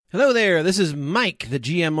Hello there, this is Mike, the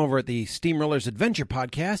GM over at the Steamrollers Adventure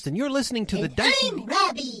Podcast, and you're listening to the Dicey... I'm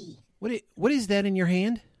Robbie. What is that in your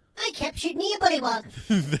hand? I captured me a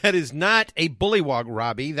bullywog. That is not a bullywog,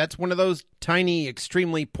 Robbie. That's one of those tiny,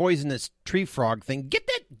 extremely poisonous tree frog thing. Get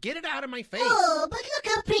it out of my face. Oh, but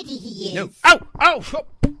look how pretty he is. No. Ow!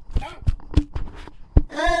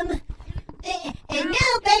 And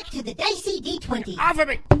now back to the Dicey D20. Off of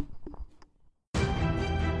me!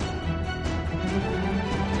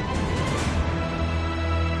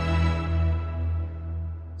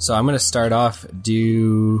 So I'm going to start off.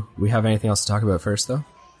 Do we have anything else to talk about first, though?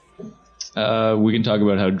 We can talk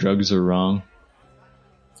about how drugs are wrong.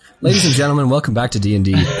 Ladies and gentlemen, welcome back to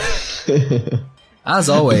D&D. As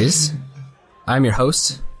always, I'm your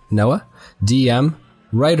host, Noah, DM,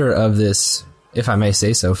 writer of this, if I may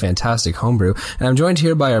say so, fantastic homebrew, and I'm joined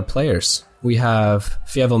here by our players. We have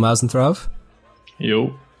Fievel Mausenthrov.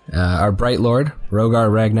 Yo. Our Bright Lord, Rogar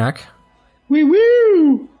Ragnak. Wee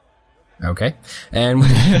woo! Okay. And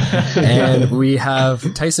we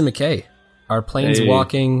have Tyson McKay, our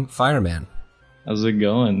planeswalking fireman. How's it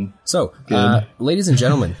going? So, ladies and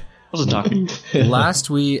gentlemen. I wasn't talking.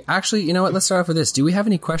 Actually, you know what? Let's start off with this. Do we have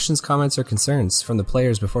any questions, comments, or concerns from the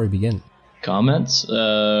players before we begin? Comments?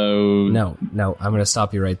 No. I'm going to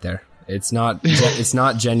stop you right there. It's not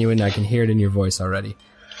genuine. I can hear it in your voice already.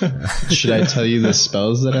 Should I tell you the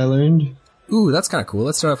spells that I learned? Ooh, that's kind of cool.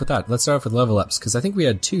 Let's start off with that. Let's start off with level ups, because I think we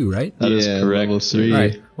had 2, right? That is correct. Level 3. All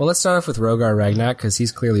right. Well, let's start off with Rogar Ragnak, because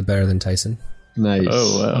he's clearly better than Tyson. Nice.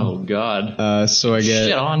 Oh, wow. Oh, God. So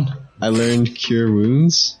Shit on. I learned Cure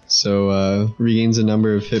Wounds, so regains a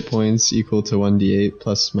number of hit points equal to 1d8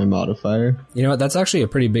 plus my modifier. You know what? That's actually a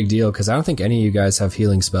pretty big deal, because I don't think any of you guys have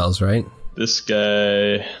healing spells, right? This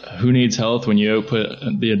guy, who needs health when you output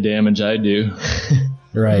the damage I do?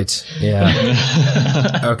 Right,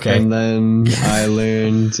 yeah. Okay. And then I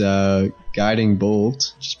learned Guiding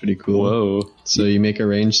Bolt, which is pretty cool. Whoa. So you make a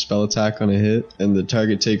ranged spell attack on a hit, and the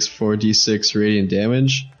target takes 4d6 radiant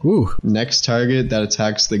damage. Ooh. Next target that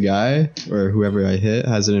attacks the guy, or whoever I hit,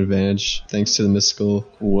 has an advantage thanks to the mystical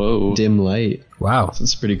dim light. Wow. So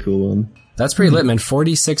it's a pretty cool one. That's pretty lit, man.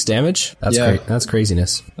 46 damage? That's That's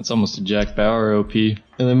craziness. That's almost a Jack Bauer OP. And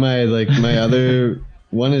then my other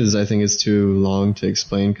one is, I think, is too long to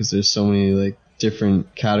explain because there's so many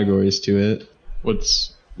different categories to it.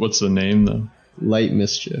 What's the name though? Light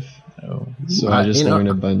Mischief. Oh. So I just learned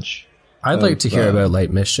a bunch. I'd like to hear about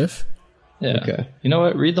Light Mischief. Yeah. Okay. You know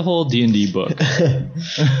what? Read the whole D&D book.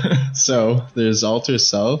 So there's Alter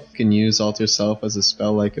Self. You can use Alter Self as a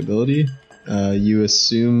spell-like ability. You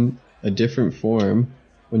assume a different form.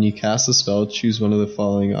 When you cast a spell, choose one of the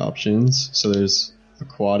following options. So there's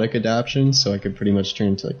aquatic adaptation, so I could pretty much turn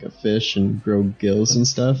into a fish and grow gills and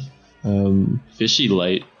stuff. Fishy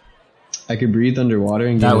light. I could breathe underwater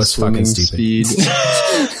and get a swimming speed.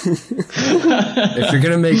 If you're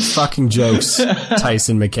gonna make fucking jokes,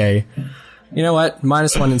 Tyson McKay, you know what?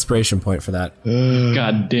 -1 inspiration point for that.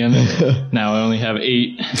 God damn it. Now I only have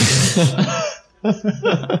 8.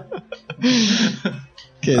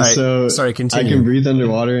 Okay, right, so sorry, continue. I can breathe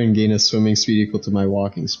underwater and gain a swimming speed equal to my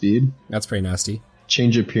walking speed. That's pretty nasty.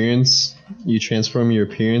 Change appearance. You transform your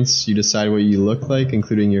appearance. You decide what you look like,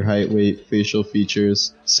 including your height, weight, facial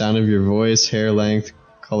features, sound of your voice, hair length,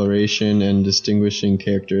 coloration, and distinguishing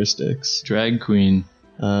characteristics. Drag queen.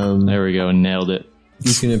 There we go. Nailed it.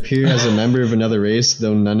 You can appear as a member of another race,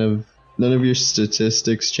 though none of your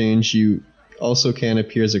statistics change. You also can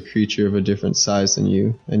appear as a creature of a different size than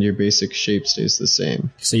you, and your basic shape stays the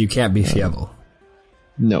same. So you can't be Fievel.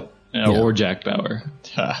 No. Or Jack Bauer.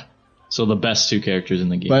 So the best 2 characters in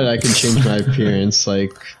the game. But I can change my appearance,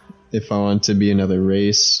 if I want to be another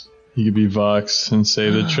race. You could be Vox and say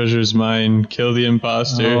the treasure's mine, kill the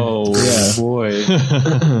imposter. Oh, yeah. Boy.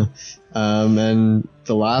 And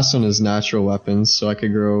the last one is natural weapons, so I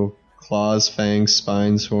could grow claws, fangs,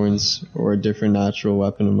 spines, horns, or a different natural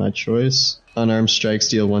weapon of my choice. Unarmed strikes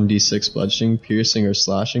deal 1d6 bludgeoning, piercing, or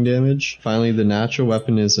slashing damage. Finally, the natural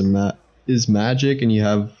weapon is magic, and you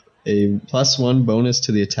have a +1 bonus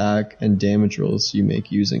to the attack and damage rolls you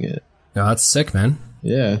make using it. Oh, that's sick, man.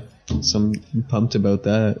 Yeah, so I'm pumped about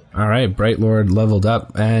that. All right, Bright Lord leveled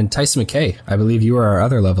up. And Tyson McKay, I believe you are our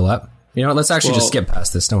other level up. You know what, let's actually just skip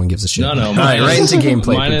past this. No one gives a shit. No. All right, right into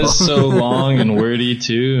gameplay, Mine people. is so long and wordy,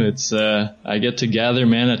 too. It's, I get to gather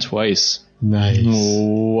mana twice. Nice.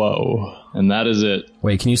 Whoa. And that is it.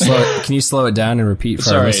 Wait, can you slow it down and repeat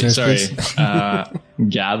for our listeners, please?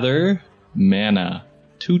 Gather mana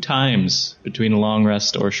 2 times between a long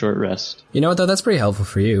rest or short rest. You know what, though? That's pretty helpful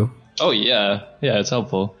for you. Oh, yeah. Yeah, it's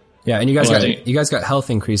helpful. Yeah, and you guys got health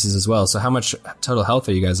increases as well. So how much total health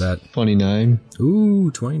are you guys at? 29.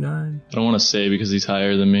 Ooh, 29. I don't want to say because he's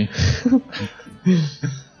higher than me.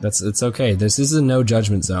 It's okay. This is a no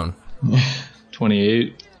judgment zone.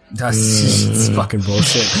 28. That's fucking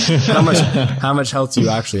bullshit. How much health do you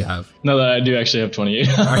actually have? No, that I do actually have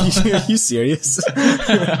 28. Are you serious?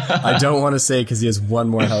 I don't want to say because he has one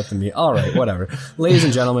more health than me. All right, whatever. Ladies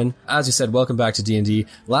and gentlemen, as you said, welcome back to D&D.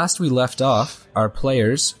 Last we left off, our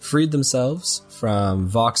players freed themselves from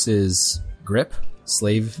Vox's grip,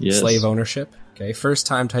 slave ownership. Okay, first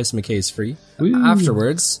time Tyson McKay is free. Woo.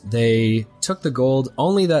 Afterwards, they took the gold,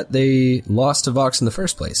 only that they lost to Vox in the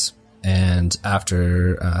first place. And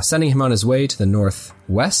after sending him on his way to the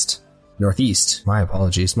northeast, my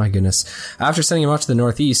apologies, my goodness. After sending him off to the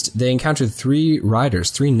northeast, they encountered 3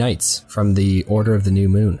 knights from the Order of the New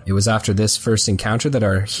Moon. It was after this first encounter that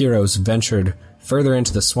our heroes ventured further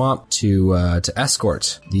into the swamp to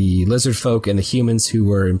escort the lizard folk and the humans who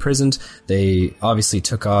were imprisoned. They obviously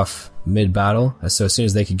took off mid-battle, so as soon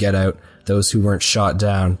as they could get out, those who weren't shot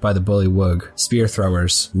down by the bullywug spear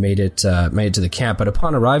throwers made it to the camp. But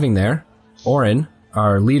upon arriving there, Orin,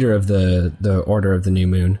 our leader of the Order of the New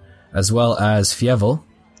Moon, as well as Fievel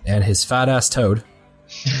and his fat-ass toad,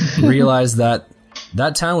 realized that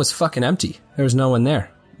town was fucking empty. There was no one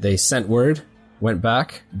there. They sent word, went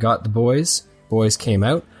back, got the boys. Boys came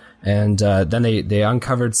out, and then they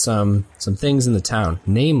uncovered some things in the town.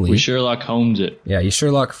 Namely, We Sherlock Holmes it. Yeah, you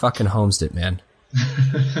Sherlock fucking Holmes'd it, man.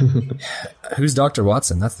 Who's Dr.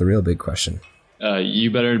 Watson? That's the real big question.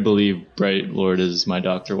 You better believe Bright Lord is my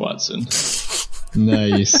Dr. Watson.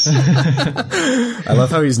 Nice. I love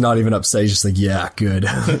how he's not even upset. He's just like, yeah, good.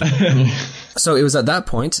 So it was at that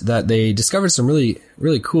point that they discovered some really,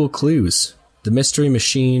 really cool clues. The mystery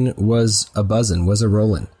machine was a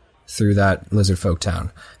rolling through that lizard folk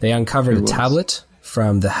town. They uncovered a tablet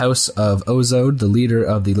from the house of Ozode, the leader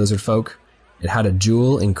of the lizard folk. It had a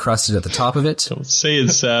jewel encrusted at the top of it. Don't say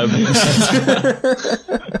it, Sab.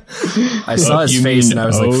 I saw his face and I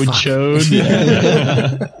was like, fuck.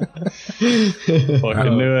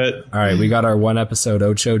 Fucking knew it. All right, we got our one episode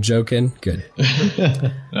Ocho joke in. Good.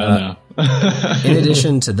 No. In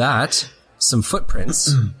addition to that, some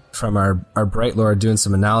footprints from our Bright Lord doing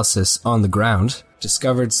some analysis on the ground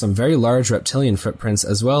discovered some very large reptilian footprints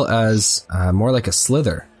as well as more like a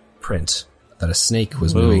slither print that a snake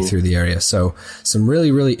was moving through the area. So some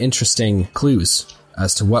really, really interesting clues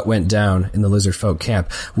as to what went down in the lizard folk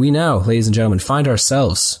camp. We now, ladies and gentlemen, find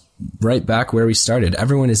ourselves right back where we started.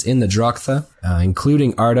 Everyone is in the Droktha,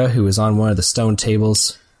 including Arda, who is on one of the stone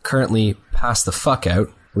tables, currently passed the fuck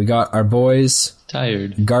out. We got our boys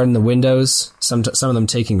Tired. guarding the windows, some of them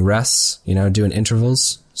taking rests, doing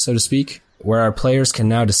intervals, so to speak, where our players can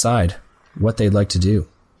now decide what they'd like to do.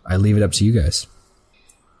 I leave it up to you guys.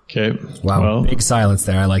 Okay. Wow, Well, big silence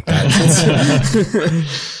there. I like that.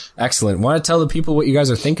 Excellent. Want to tell the people what you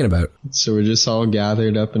guys are thinking about? So we're just all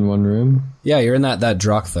gathered up in one room? Yeah, you're in that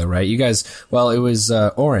Droktha, right? You guys, well, it was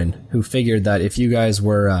Orin who figured that if you guys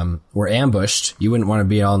were ambushed, you wouldn't want to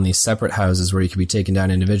be all in these separate houses where you could be taken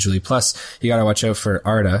down individually. Plus, you got to watch out for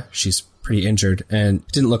Arda. She's pretty injured and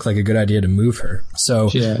it didn't look like a good idea to move her. So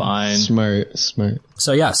She's fine. Smart.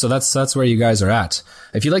 So yeah, so that's where you guys are at.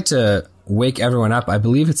 If you'd like to wake everyone up, I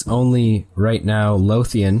believe it's only right now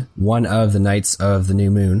Lothian, one of the Knights of the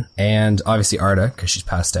New Moon, and obviously Arda, because she's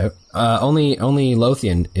passed out. Only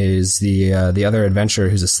Lothian is the other adventurer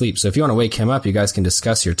who's asleep. So if you want to wake him up, you guys can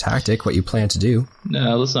discuss your tactic, what you plan to do.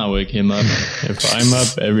 No, let's not wake him up. if I'm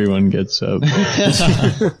up, everyone gets up.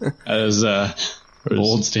 That is a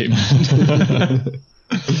bold statement.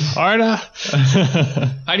 Arda!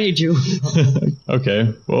 I need you.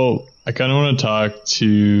 Okay, well, I kind of want to talk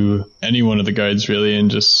to any one of the guards, really,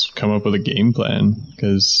 and just come up with a game plan,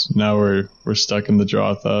 because now we're stuck in the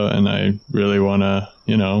Droktha, and I really want to,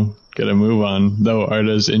 get a move on. Though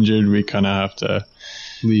Arda's injured, we kind of have to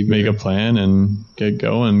make a plan and get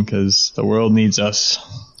going, because the world needs us.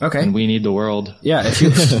 Okay. And we need the world. Yeah, if you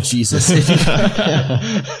Jesus.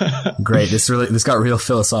 Great. This got real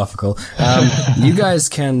philosophical. You guys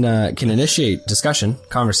can initiate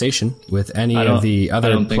conversation with any of the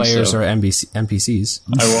other players or NPCs.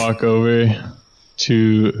 I walk over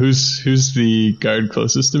to who's the guard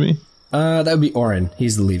closest to me? That would be Orin.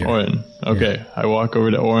 He's the leader. Orin. Okay. Yeah. I walk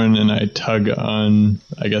over to Orin and I tug on,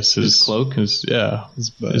 I guess his cloak. Is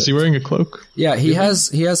he wearing a cloak? Yeah, he has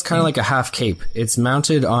kind of like a half cape. It's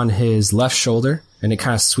mounted on his left shoulder and it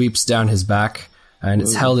kind of sweeps down his back. And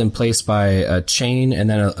it's held in place by a chain and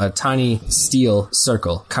then a tiny steel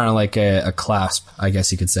circle, kind of like a clasp, I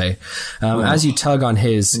guess you could say. As you tug on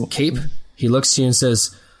his cape, he looks to you and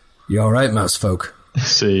says, "You all right, mouse folk?"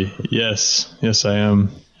 See, yes, I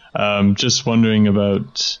am. Just wondering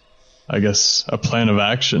about, I guess, a plan of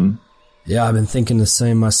action. Yeah, I've been thinking the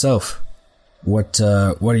same myself. What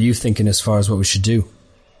are you thinking as far as what we should do?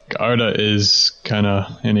 Arda is kind of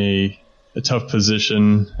in a tough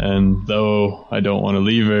position, and though I don't want to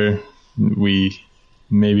leave her,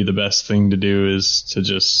 maybe the best thing to do is to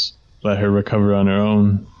just let her recover on her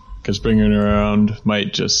own, because bringing her around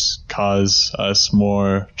might just cause us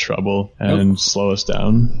more trouble and slow us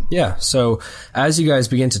down. Yeah, so as you guys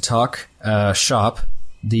begin to talk shop,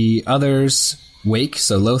 the others wake.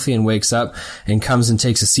 So Lothian wakes up and comes and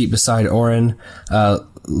takes a seat beside Orin.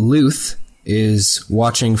 Luth is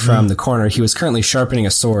watching from the corner. He was currently sharpening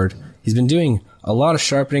a sword. He's been doing a lot of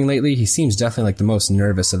sharpening lately. He seems definitely like the most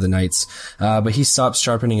nervous of the knights. But he stops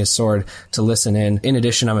sharpening his sword to listen in. In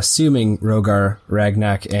addition, I'm assuming Rogar,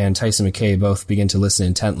 Ragnak, and Tyson McKay both begin to listen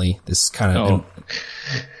intently. This kind of...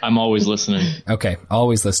 I'm always listening. Okay,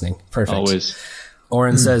 always listening. Perfect. Always.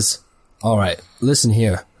 Orin says, all right, listen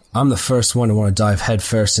here. I'm the first one to want to dive head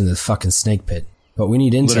first into the fucking snake pit. But we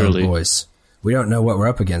need intel, Literally. boys. We don't know what we're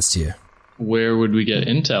up against here. Where would we get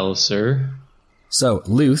intel, sir? So,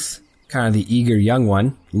 Luth, kind of the eager young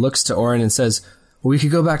one, looks to Orin and says, well, we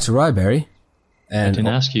could go back to Ryberry. I didn't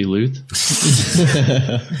ask you, Luth.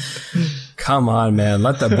 Come on, man.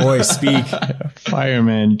 Let the boy speak.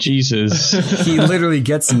 Fireman, Jesus. He literally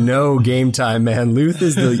gets no game time, man. Luth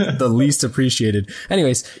is the least appreciated.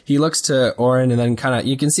 Anyways, he looks to Orin and then kind of,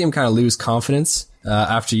 you can see him kind of lose confidence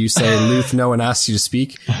after you say, Luth, no one asked you to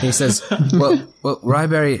speak. And he says, well,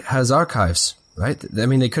 Ryberry has archives, right? I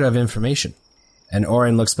mean, they could have information. And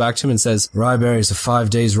Orin looks back to him and says, Ryberry is a 5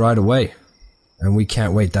 days ride away, and we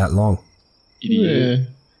can't wait that long. Yeah.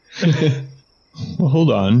 Well,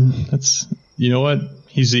 hold on. You know what?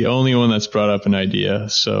 He's the only one that's brought up an idea,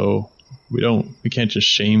 so we can't just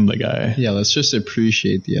shame the guy. Yeah, let's just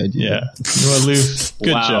appreciate the idea. Yeah. You know what, Luth?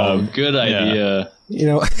 Good job. Good idea. You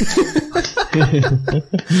know,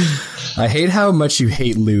 I hate how much you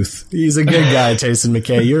hate Luth. He's a good guy, Tyson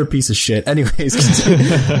McKay. You're a piece of shit. Anyways,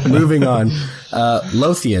 moving on.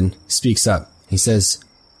 Lothian speaks up. He says,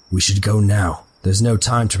 we should go now. There's no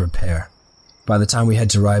time to prepare. By the time we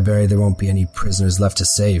head to Ryberry, there won't be any prisoners left to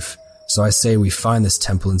save. So I say we find this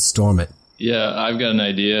temple and storm it. Yeah, I've got an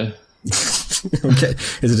idea. Okay.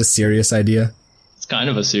 Is it a serious idea? It's kind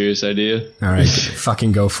of a serious idea. All right.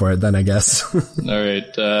 Fucking go for it then, I guess. All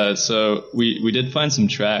right. So we did find some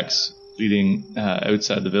tracks leading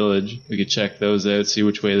outside the village. We could check those out, see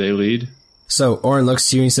which way they lead. So Orin looks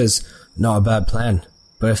to you and he says, not a bad plan.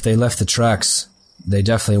 But if they left the tracks, they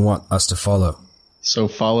definitely want us to follow. So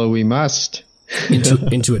follow we must.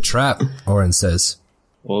 Into a trap, Orin says.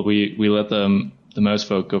 Well, we let the mouse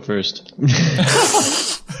folk go first.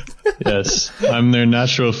 Yes, I'm their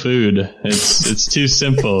natural food. It's too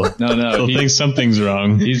simple. No, They'll think something's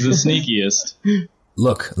wrong. He's the sneakiest.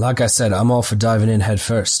 Look, like I said, I'm all for diving in head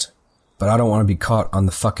first. But I don't want to be caught on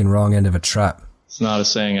the fucking wrong end of a trap. It's not a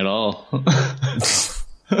saying at all.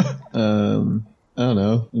 I don't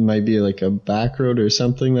know. It might be like a back road or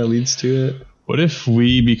something that leads to it. What if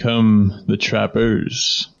we become the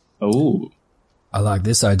trappers? Oh. I like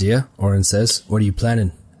this idea, Orin says. What are you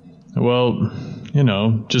planning? Well,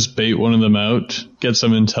 just bait one of them out, get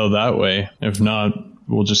some intel that way. If not,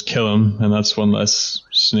 we'll just kill him, and that's one less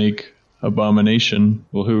snake abomination.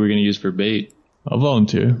 Well, who are we going to use for bait? I'll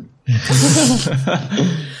volunteer.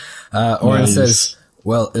 Orin says,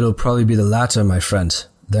 well, it'll probably be the latter, my friend.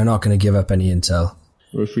 They're not going to give up any intel.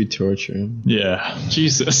 What if we torture him? Yeah.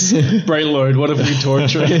 Jesus. Bright Lord, what if we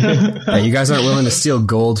torture him? Hey, you guys aren't willing to steal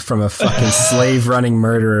gold from a fucking slave-running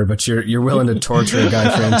murderer, but you're willing to torture a guy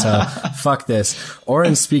for intel. Fuck this.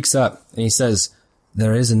 Orin speaks up, and he says,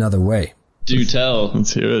 there is another way. Do tell.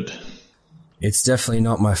 Let's hear it. It's definitely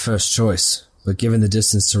not my first choice, but given the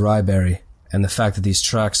distance to Ryberry, and the fact that these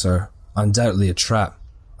tracks are undoubtedly a trap,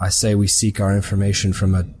 I say we seek our information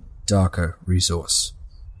from a darker resource.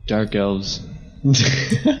 Dark elves.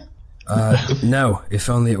 No, if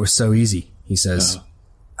only it were so easy, he says.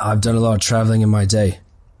 I've done a lot of traveling in my day,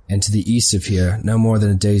 and to the east of here, no more than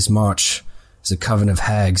a day's march, is a coven of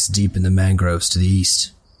hags deep in the mangroves to the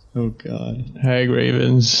east. Oh god. Hag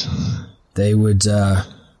ravens. They would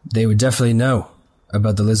definitely know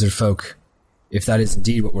about the lizard folk, if that is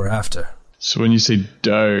indeed what we're after. So when you say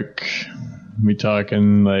dark, we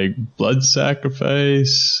talking like blood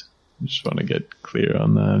sacrifice? I just want to get clear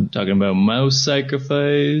on that. Talking about mouse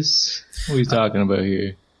sacrifice? What are you talking about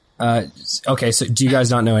here? Okay, so do you guys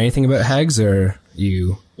not know anything about hags, or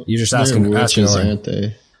you're just asking witches, Orin? aren't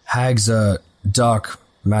they? Hags are dark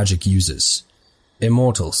magic users.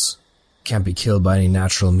 Immortals. Can't be killed by any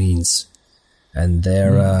natural means. and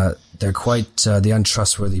they're quite the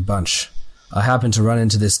untrustworthy bunch. I happened to run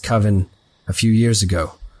into this coven a few years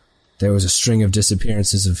ago. There was a string of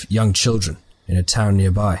disappearances of young children in a town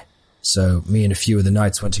nearby, so me and a few of the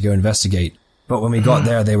knights went to go investigate. But when we got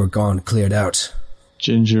there, they were gone, cleared out.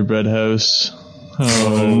 Gingerbread house.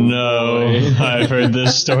 Oh no, I've heard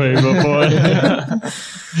this story before.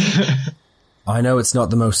 I know it's not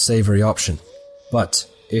the most savory option, but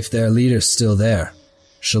if their leader's still there,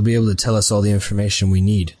 she'll be able to tell us all the information we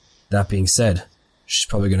need. That being said, she's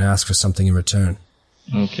probably going to ask for something in return.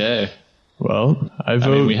 Okay. Well, I vote.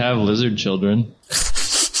 I mean, we have lizard children.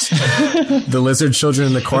 The lizard children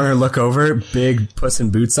in the corner look over, big Puss in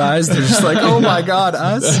Boots eyes. They're just like, oh my god,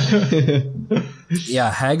 us?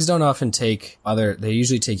 Yeah, hags don't often take they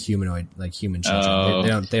usually take humanoid, like human children.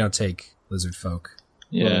 Oh. They don't take lizard folk.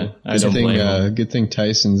 Yeah, I don't blame them. Good thing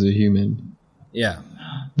Tyson's a human. Yeah.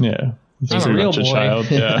 Yeah. I'm a real boy.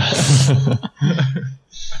 Child. Yeah.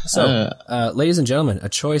 So, ladies and gentlemen, a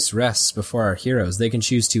choice rests before our heroes. They can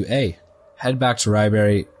choose to A, head back to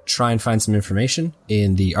Ryberry, try and find some information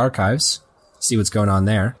in the archives, see what's going on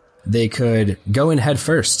there. They could go in head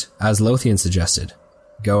first, as Lothian suggested.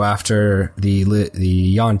 Go after the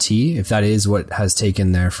Yuan-Ti, if that is what has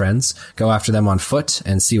taken their friends. Go after them on foot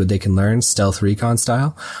and see what they can learn, stealth recon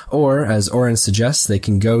style. Or, as Oren suggests, they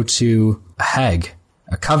can go to a hag,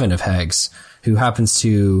 a coven of hags, who happens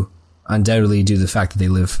to, undoubtedly due to the fact that they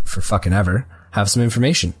live for fucking ever, have some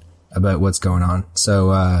information about what's going on.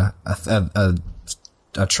 So, a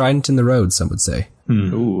trident in the road, some would say.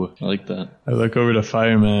 Ooh, I like that. I look over to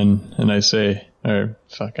Fireman and I say, I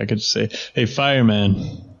could just say, hey,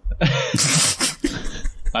 Fireman.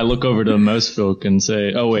 I look over to Mouse Folk and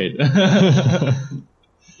say, oh, wait.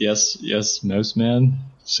 Yes, Mouse Man.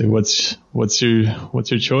 Say, what's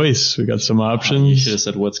your choice? We got some options. You should have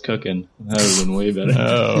said, what's cooking? That would have been way better.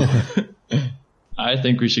 Oh. I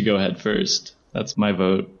think we should go head first. That's my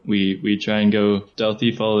vote. We try and go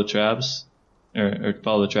stealthy, follow the traps, or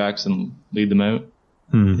follow the tracks and lead them out.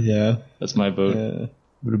 Yeah. That's my vote. Yeah.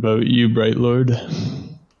 What about you, Bright Lord?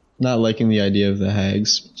 Not liking the idea of the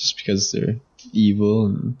hags, just because they're evil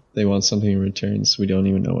and they want something in return, so we don't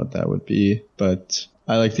even know what that would be. But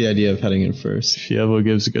I like the idea of heading in first. Fievel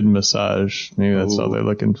gives a good massage. Maybe that's all they're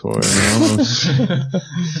looking for. You know?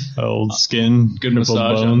 Old skin, Good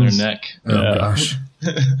massage on their neck. Oh gosh.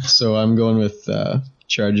 So I'm going with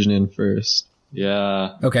charging in first.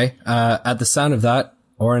 Yeah. Okay, at the sound of that,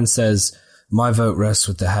 Oren says, my vote rests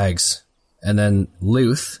with the hags. And then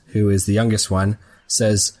Luth, who is the youngest one,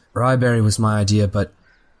 says, Ryberry was my idea, but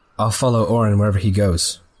I'll follow Oren wherever he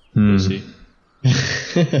goes. We'll see.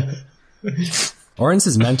 Oren's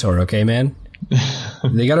his mentor, okay, man?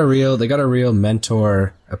 They got a real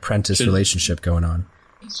mentor-apprentice relationship going on.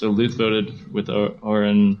 So Luth voted with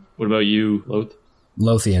Oren. What about you, Loth?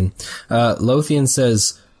 Lothian. Lothian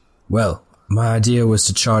says, well, my idea was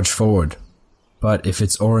to charge forward, but if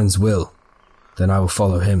it's Oren's will, then I will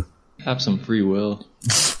follow him. Have some free will.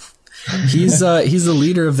 He's the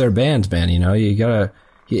leader of their band, man. You know, you gotta.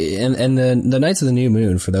 And the Knights of the New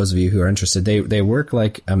Moon, for those of you who are interested, they work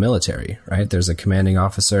like a military, right? There's a commanding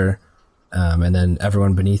officer, and then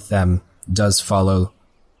everyone beneath them does follow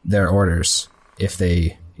their orders if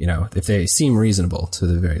they seem reasonable to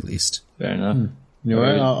the very least. Fair enough. You know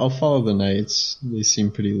what? I'll follow the knights. They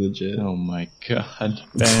seem pretty legit. Oh my god.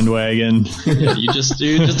 Bandwagon. Yeah, you just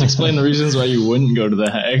explain the reasons why you wouldn't go to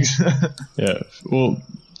the hags. Yeah. Well,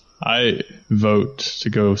 I vote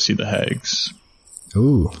to go see the hags.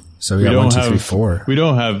 Ooh. So we got 1, 2, 3, 4. We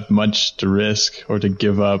don't have much to risk or to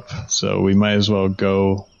give up, so we might as well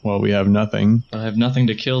go while we have nothing. I have nothing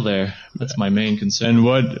to kill there. That's my main concern. And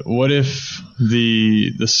what if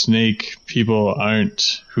the snake people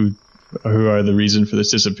aren't who are the reason for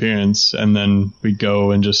this disappearance, and then we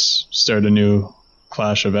go and just start a new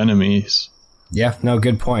clash of enemies? Yeah, no,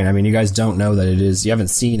 good point. I mean, you guys don't know that it is. You haven't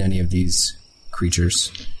seen any of these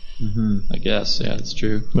creatures. I guess, yeah, that's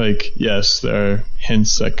true. Like, yes, there are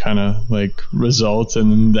hints that kind of like result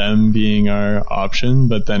in them being our option,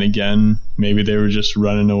 but then again, maybe they were just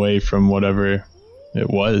running away from whatever it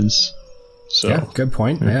was. So Yeah, good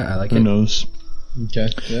point. Yeah, I like who it. knows? Okay.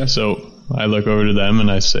 Yeah. So I look over to them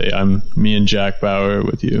and I say, me and Jack Bauer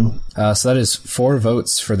with you. So that is 4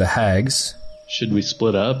 votes for the hags. Should we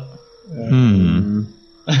split up? No.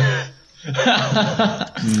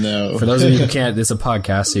 For those of you who can't, this is a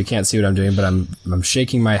podcast, so you can't see what I'm doing, but I'm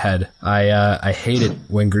shaking my head. I hate it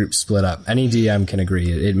when groups split up. Any DM can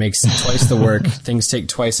agree. It makes twice the work. Things take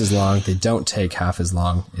twice as long. They don't take half as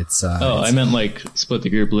long. I meant like split the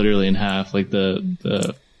group literally in half. Like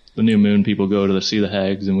the New Moon people go to see the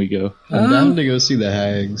hags and we go. I'm down to go see the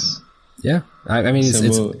hags. Yeah, I mean,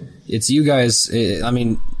 it's you guys.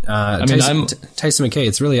 Tyson McKay,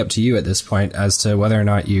 it's really up to you at this point as to whether or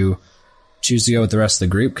not you choose to go with the rest of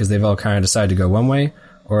the group because they've all kind of decided to go one way,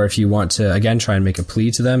 or if you want to again try and make a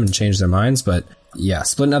plea to them and change their minds. But yeah,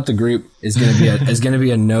 splitting up the group is going to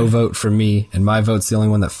be a no vote for me, and my vote's the only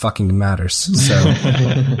one that fucking matters. So.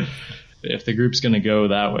 If the group's going to go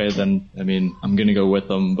that way, then I mean, I'm going to go with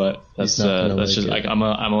them. But that's just like I'm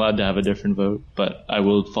allowed to have a different vote, but I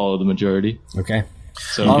will follow the majority. Okay.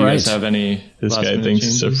 So, do you guys have any? This guy thinks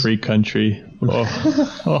changes? it's a free country.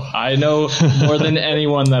 Oh. I know more than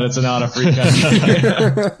anyone that it's not a free country.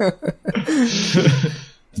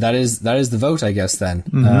 That is the vote, I guess. Then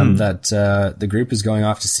that the group is going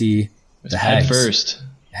off to see the Head hags. first.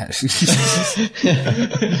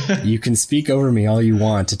 You can speak over me all you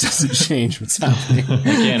want. It doesn't change what's happening. I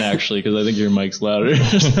can't actually because I think your mic's louder.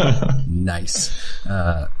 Nice.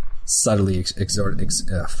 Subtly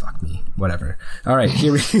fuck me. Whatever. All right,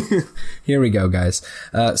 here we go, guys.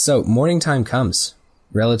 So morning time comes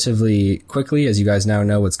relatively quickly, as you guys now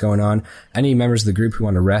know what's going on. Any members of the group who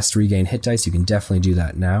want to rest, regain hit dice, you can definitely do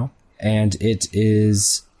that now. And it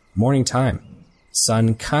is morning time.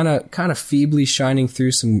 Sun kind of feebly shining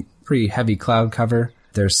through some pretty heavy cloud cover.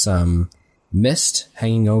 There's some mist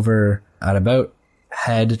hanging over at about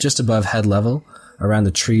just above head level around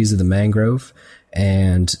the trees of the mangrove.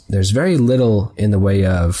 And there's very little in the way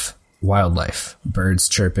of wildlife, birds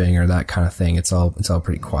chirping or that kind of thing. It's all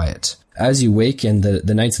pretty quiet. As you wake and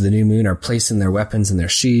the Knights of the New Moon are placing their weapons in their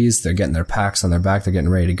sheaths, they're getting their packs on their back, they're getting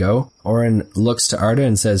ready to go. Oren looks to Arda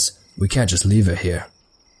and says, "We can't just leave her here."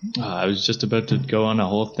 I was just about to go on a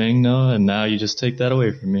whole thing, Noah, and now you just take that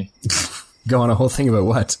away from me. Go on a whole thing about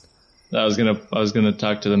what? I was gonna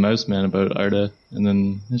talk to the mouse man about Arda, and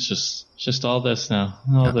then it's just all this now.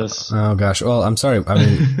 This. Oh gosh. Well, I'm sorry. I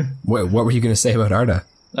mean, what were you gonna say about Arda?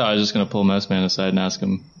 Oh, I was just gonna pull mouse man aside and ask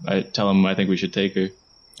him. Tell him I think we should take her.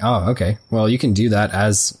 Oh, okay. Well, you can do that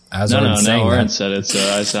as No, Oren said it, so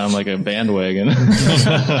I sound like a bandwagon.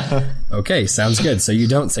 Okay, sounds good. So you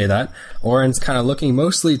don't say that. Oren's kind of looking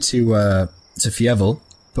mostly to Fievel,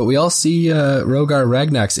 but we all see Rogar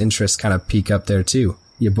Ragnak's interest kind of peak up there too.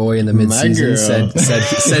 Your boy in the mid-season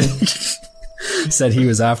said he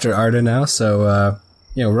was after Arda now, so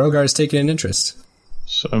Rogar's taking an interest.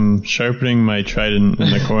 So I'm sharpening my trident in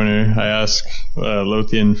the corner. I ask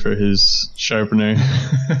Lothian for his sharpener.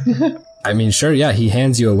 I mean, sure, yeah. He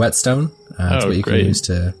hands you a whetstone. That's what you great. can use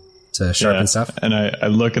to sharpen stuff. And I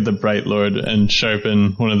look at the Bright Lord and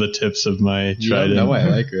sharpen one of the tips of my trident. No, I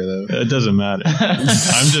like her though. It doesn't matter.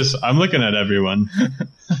 I'm looking at everyone.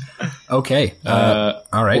 Okay.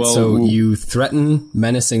 All right. well, so you threaten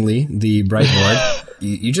menacingly the Bright Lord.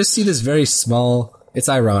 you just see this very small. It's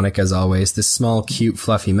ironic, as always, this small, cute,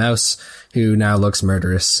 fluffy mouse who now looks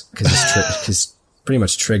murderous because he's pretty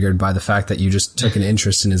much triggered by the fact that you just took an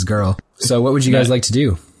interest in his girl. So what would you guys like to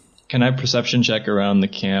do? Can I perception check around the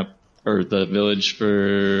camp or the village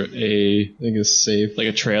for I think it's safe. like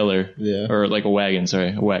a trailer? Yeah. Or like a wagon,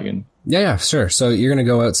 sorry, a wagon. Yeah, sure. So you're going to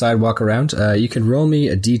go outside, walk around. You can roll me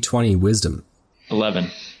a d20 wisdom. 11.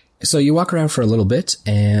 So you walk around for a little bit,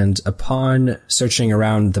 and upon searching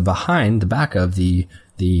around the back of the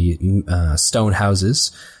stone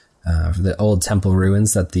houses, the old temple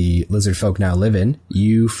ruins that the lizard folk now live in,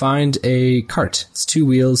 you find a cart. It's 2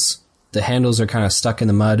 wheels. The handles are kind of stuck in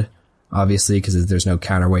the mud, obviously, because there's no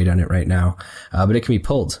counterweight on it right now. But it can be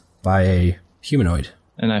pulled by a humanoid.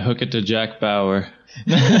 And I hook it to Jack Bauer.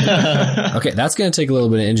 Okay, that's going to take a little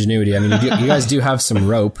bit of ingenuity. I mean, you guys do have some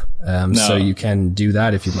rope, so you can do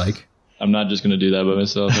that if you'd like. I'm not just going to do that by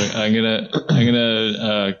myself. I'm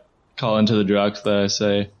gonna call into the Drox that I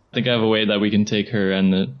say, I think I have a way that we can take her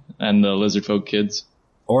and the lizard folk kids.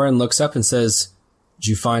 Oren looks up and says, "Did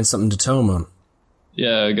you find something to tow 'em on?"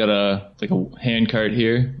 Yeah, I got a hand cart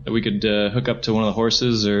here that we could hook up to one of the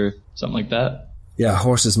horses or something like that. Yeah,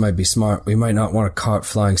 horses might be smart. We might not want a cart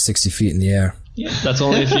flying 60 feet in the air. Yeah, that's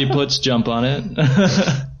only if he puts jump on it.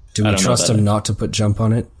 Do we trust him not to put jump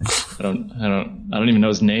on it? I don't even know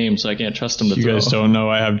his name, so I can't trust him to You throw. guys don't know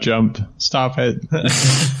I have jump. Stop it.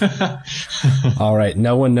 All right,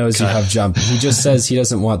 no one knows you have jump. He just says he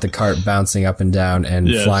doesn't want the cart bouncing up and down and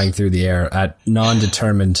flying through the air at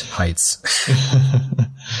non-determined heights.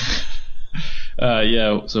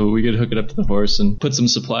 Yeah, so we could hook it up to the horse and put some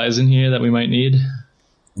supplies in here that we might need.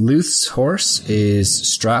 Luth's horse is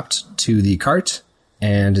strapped to the cart,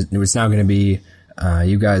 and it's now going to be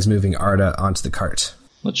you guys moving Arda onto the cart.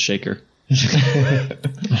 Let's shake her.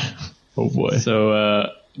 Oh boy.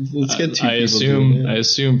 So Let's get 2 I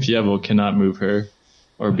assume Fievel cannot move her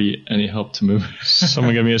or be any help to move her.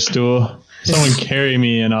 Someone give me a stool. Someone carry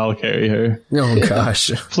me and I'll carry her. Oh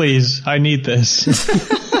gosh. Please, I need this.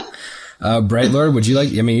 Bright Lord, would you like,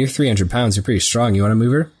 I mean, you're 300 pounds. You're pretty strong. You want to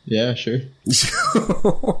move her? Yeah, sure.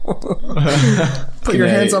 Put your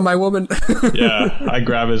hands on my woman. Yeah, I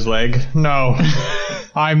grab his leg. No,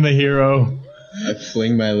 I'm the hero. I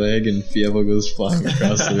fling my leg and Fievel goes flying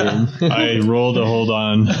across the room. I roll to hold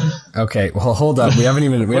on. Okay, well, hold up. We haven't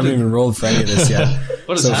even rolled for any of this yet.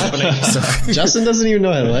 What is happening? Justin doesn't even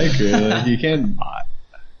know I like her. Like, you can't.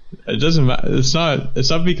 It doesn't matter. It's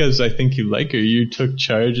not because I think you like her. You took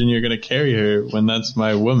charge and you're gonna carry her when that's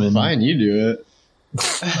my woman. Fine, you do it.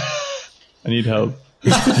 I need help.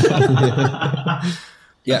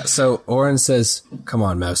 Yeah, so Oren says, come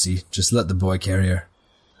on, Mousy, just let the boy carry her.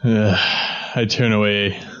 I turn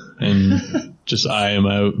away and just eye him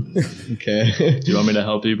out. Okay. Do you want me to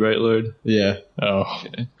help you, Bright Lord? Yeah. Oh,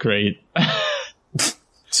 great.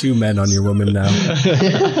 2 men on your woman now.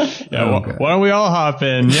 Yeah, why don't we all hop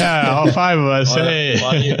in? Yeah, all 5 of us. Hey.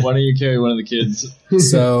 Why don't you carry one of the kids?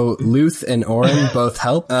 So Luth and Oren both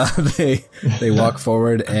help. They walk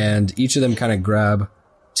forward, and each of them kind of grab.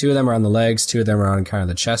 2 of them are on the legs, 2 of them are on kind of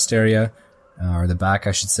the chest area, or the back,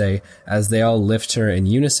 I should say, as they all lift her in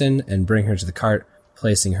unison and bring her to the cart,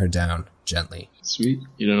 placing her down gently. Sweet.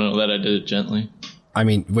 You don't know that I did it gently? I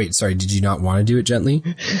mean, wait, sorry, did you not want to do it gently?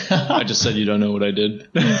 I just said you don't know what I did.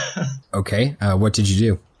 Okay, what did you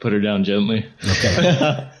do? Put her down gently.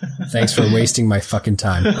 Okay. Thanks for wasting my fucking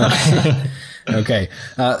time. Okay.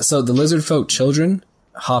 So the lizard folk children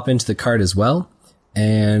hop into the cart as well,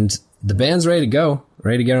 and the band's ready to go,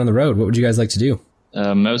 ready to get on the road. What would you guys like to do?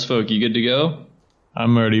 Mouse folk, you good to go?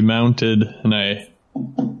 I'm already mounted, and I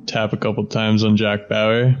tap a couple times on Jack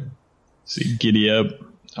Bauer. See, giddy up.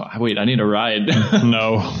 Oh, wait, I need a ride.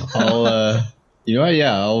 No. I'll, you know what?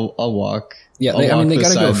 Yeah, I'll walk. Yeah, I'll walk they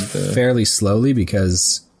gotta go beside the- fairly slowly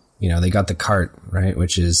because, you know, they got the cart, right,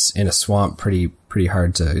 which is in a swamp, pretty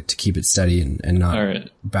hard to keep it steady and not All right.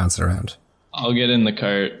 bounce it around. I'll get in the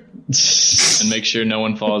cart and make sure no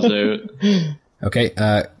one falls out. Okay,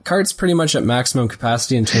 cart's pretty much at maximum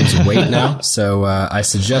capacity in terms of weight now, so I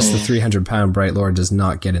suggest the 300-pound Bright Lord does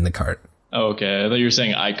not get in the cart. Oh, okay. I thought you were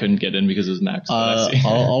saying I couldn't get in because it was max capacity.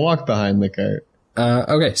 I'll walk behind the cart.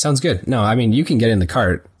 Okay, sounds good. No, I mean, you can get in the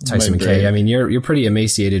cart, Tyson My McKay. brain. I mean, you're pretty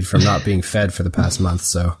emaciated from not being fed for the past month,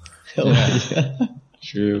 so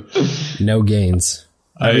True. no gains.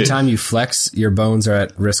 Every time you flex, your bones are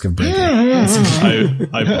at risk of breaking.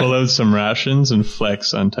 I pull out some rations and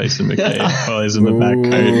flex on Tyson McKay while he's in the back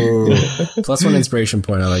cart. +1 inspiration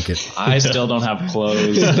point, I like it. I still don't have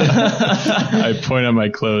clothes. I point at my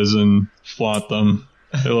clothes and flaunt them.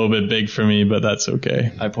 They're a little bit big for me, but that's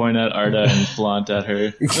okay. I point at Arda and flaunt at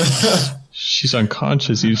her. She's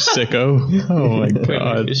unconscious, you sicko. Oh my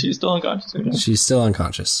god. Is she still unconscious right now? She's still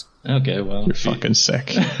unconscious. Okay, well. You're fucking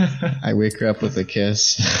sick. I wake her up with a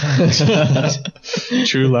kiss.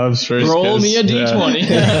 True love's first Roll kiss. me a d20.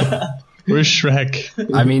 Yeah. Where's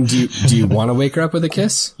Shrek? I mean, do you want to wake her up with a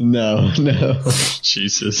kiss? No.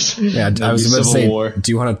 Jesus. Yeah, I was about to Civil say, War.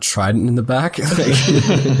 do you want a trident in the back?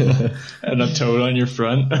 And a toad on your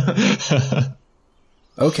front.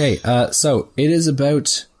 Okay, so it is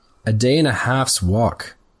about a day and a half's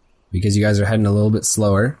walk because you guys are heading a little bit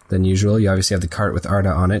slower than usual. You obviously have the cart with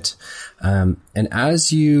Arda on it. And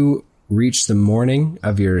as you reach the morning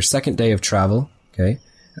of your second day of travel, okay,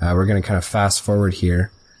 we're going to kind of fast forward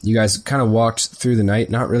here. You guys kind of walked through the night,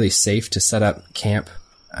 not really safe to set up camp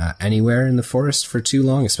anywhere in the forest for too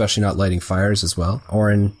long, especially not lighting fires as well.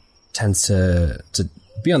 Oren tends to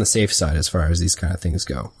be on the safe side as far as these kind of things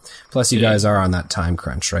go. Plus, you guys are on that time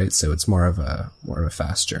crunch, right? So it's more of a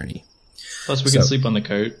fast journey. Plus, we can sleep on the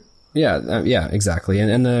cart. Yeah, exactly.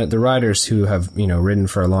 And the riders who have, you know, ridden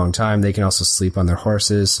for a long time, they can also sleep on their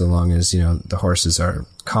horses so long as, you know, the horses are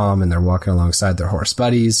calm and they're walking alongside their horse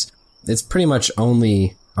buddies. It's pretty much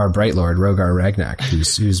only our Bright Lord, Rogar Ragnak,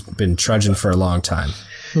 who's been trudging for a long time.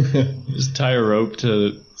 Just tie a rope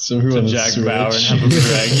to Everyone Jack switch. Bauer and have him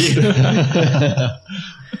drag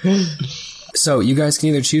you. So you guys can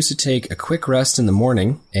either choose to take a quick rest in the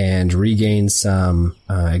morning and regain some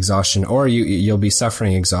exhaustion, or you'll be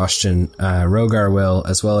suffering exhaustion. Rogar will,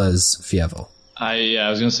 as well as Fievel. I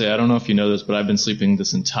was gonna say, I don't know if you know this, but I've been sleeping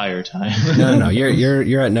this entire time. No.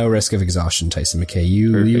 You're at no risk of exhaustion, Tyson McKay.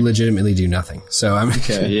 You legitimately do nothing. So I'm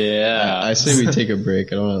Okay. Yeah. I say we take a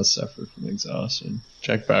break. I don't want to suffer from exhaustion.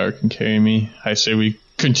 Jack Bauer can carry me. I say we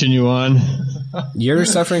continue on. You're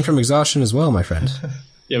suffering from exhaustion as well, my friend.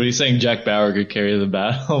 Yeah, but he's saying Jack Bauer could carry the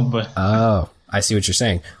battle, but Oh, I see what you're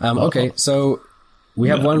saying. Okay, so we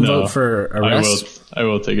have one No, vote for a rest. I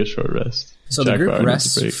will take a short rest. So Jack the group Bauer needs a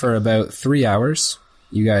rests break. for about 3 hours,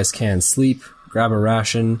 You guys can sleep, grab a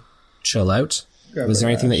ration, chill out. Was there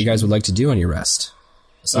anything that you guys would like to do on your rest?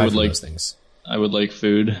 Aside from those things. I would like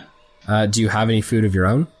food. Do you have any food of your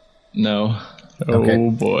own? No. Okay.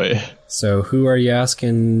 Oh boy. So who are you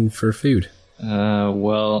asking for food?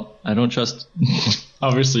 Well, I don't trust,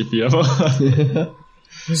 obviously, Fievo.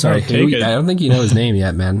 Sorry, who? I don't think you know his name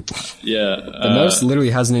yet, man. Yeah. The Mouse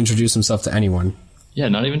literally hasn't introduced himself to anyone. Yeah,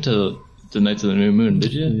 not even to the Nights of the New Moon,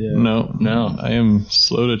 did you? Yeah. No. I am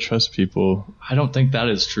slow to trust people. I don't think that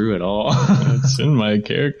is true at all. It's in my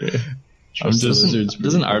character.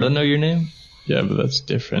 Doesn't Arda know your name? Yeah, but that's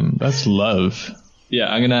different. That's love. Yeah,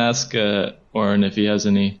 I'm gonna ask Oren if he has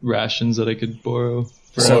any rations that I could borrow.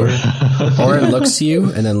 So Oren looks to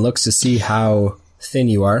you and then looks to see how thin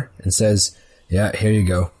you are and says, "Yeah, here you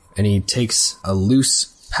go." And he takes a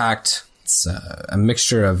loose packed, it's a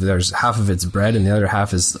mixture of, there's half of it's bread and the other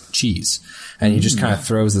half is cheese. And he just kind of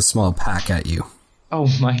throws the small pack at you. Oh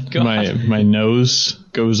my god. My nose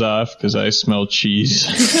goes off because I smell cheese.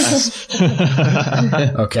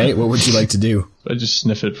 Okay, what would you like to do? I just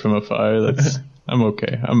sniff it from afar. I'm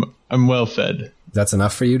okay. I'm well fed. That's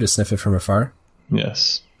enough for you to sniff it from afar?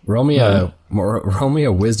 Yes. Roll me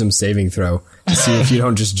a wisdom saving throw to see if you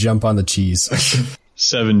don't just jump on the cheese.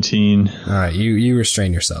 17. All right, you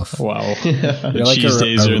restrain yourself. Wow. You're The like cheese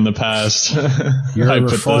days are in the past. You're I a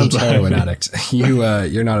put reformed those back. heroin addict.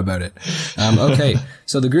 You're not about it. Okay,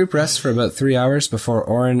 so the group rests for about 3 hours before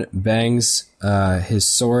Oren bangs his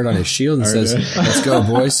sword on his shield and says, "Let's go,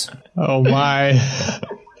 boys." Oh my.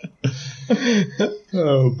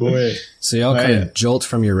 Oh boy. So y'all kind of jolt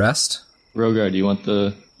from your rest. Rogar, do you want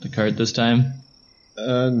the cart this time?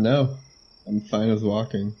 No. I'm fine with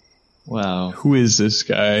walking. Wow. Who is this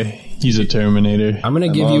guy? He's a Terminator. I'm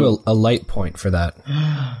going to give you a light point for that.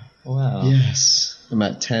 Wow. Yes. I'm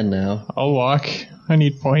at 10 now. I'll walk. I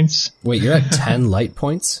need points. Wait, you're at 10 light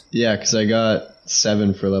points? Yeah, because I got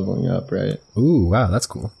 7 for leveling up, right? Ooh, wow, that's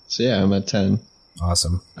cool. So yeah, I'm at 10.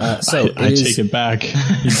 Awesome. I take it back.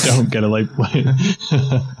 You don't get a light point.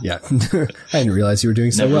 Yeah, I didn't realize you were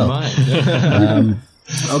doing so Never well. mind.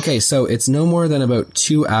 Okay, so it's no more than about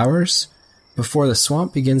 2 hours before the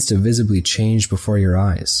swamp begins to visibly change before your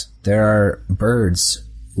eyes. There are birds,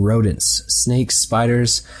 rodents, snakes,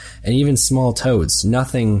 spiders, and even small toads.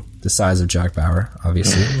 Nothing the size of Jack Bauer,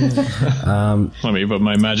 obviously. Let me put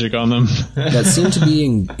my magic on them. That seem to be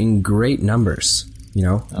in great numbers. You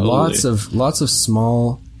know, lots of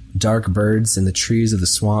small, dark birds in the trees of the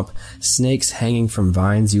swamp, snakes hanging from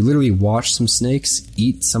vines. You literally watch some snakes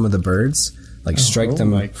eat some of the birds, like strike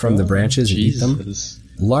them from the branches and eat them.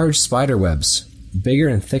 Large spider webs, bigger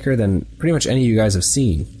and thicker than pretty much any you guys have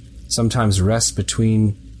seen, sometimes rest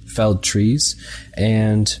between felled trees,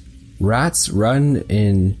 and rats run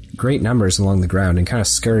in great numbers along the ground and kind of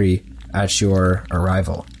scurry at your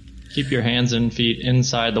arrival. Keep your hands and feet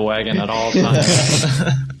inside the wagon at all times.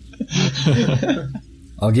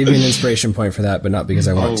 I'll give you an inspiration point for that, but not because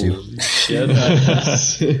I want to.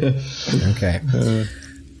 Okay.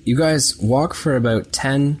 You guys walk for about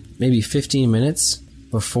 10, maybe 15 minutes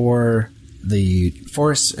before the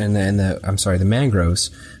forest and the mangroves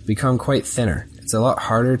become quite thinner. It's a lot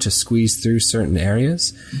harder to squeeze through certain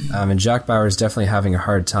areas, and Jack Bauer is definitely having a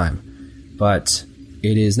hard time. But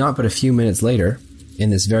it is not but a few minutes later, in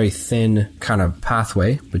this very thin kind of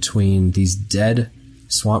pathway between these dead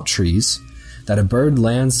swamp trees, that a bird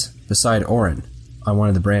lands beside Oren on one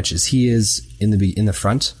of the branches. He is in the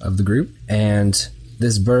front of the group, and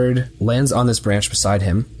this bird lands on this branch beside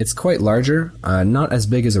him. It's quite larger, not as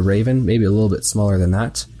big as a raven, maybe a little bit smaller than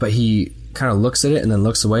that, but he kind of looks at it and then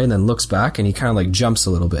looks away and then looks back, and he kind of like jumps a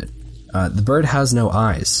little bit. The bird has no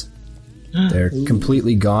eyes. They're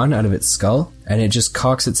completely gone out of its skull, and it just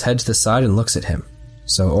cocks its head to the side and looks at him.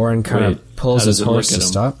 So Oren kind of pulls his horse to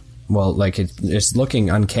stop. Well, like it's looking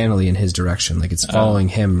uncannily in his direction, like it's following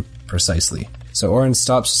him precisely. So Oren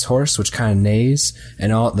stops his horse, which kind of neighs,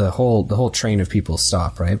 and the whole train of people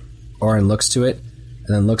stop, right? Oren looks to it,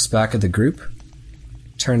 and then looks back at the group,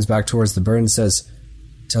 turns back towards the bird and says,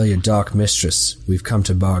 "Tell your dark mistress we've come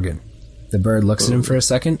to bargain." The bird looks at him for a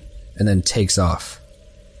second, and then takes off.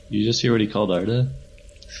 You just hear what he called Arda?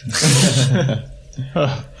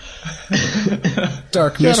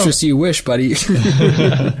 Dark mistress you wish, buddy.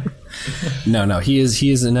 No, he's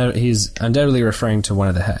undoubtedly referring to one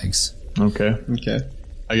of the hags. Okay.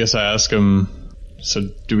 I guess I ask him, so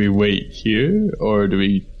do we wait here, or do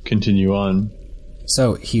we continue on?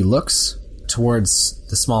 So he looks towards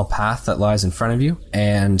the small path that lies in front of you,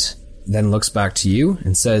 and then looks back to you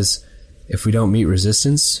and says, "If we don't meet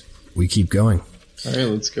resistance, we keep going." Alright,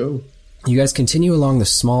 let's go. You guys continue along the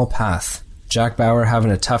small path Jack Bauer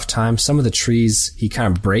having a tough time. Some of the trees he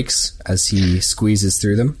kind of breaks as he squeezes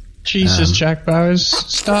through them. Jesus, Jack Bowers,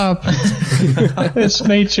 stop. It's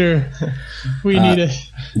nature. We need it.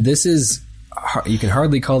 This is, you can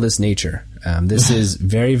hardly call this nature. This is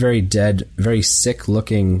very, very dead, very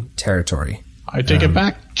sick-looking territory. I take it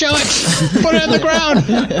back. Kill it. Put it on the ground.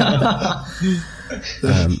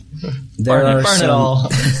 There are burn it all.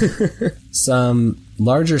 some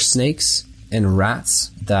larger snakes and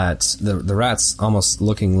rats that the rats almost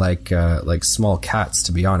looking like small cats,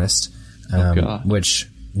 to be honest, which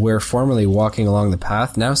were formerly walking along the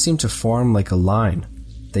path now seem to form like a line.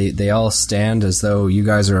 They all stand as though you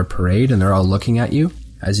guys are a parade, and they're all looking at you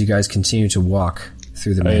as you guys continue to walk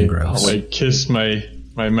through the mangroves. I kiss my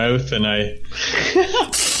mouth and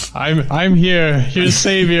I'm here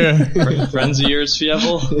savior. Friends of yours,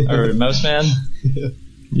 Fievel? Or Mouse Man?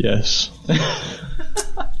 Yes.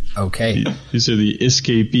 Okay. These are the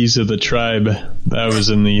escapees of the tribe. That was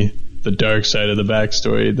in the dark side of the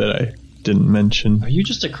backstory that I didn't mention. Are you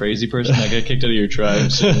just a crazy person that got kicked out of your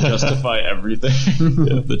tribe so you can justify everything?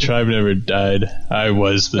 Yeah, the tribe never died. I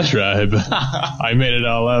was the tribe. I made it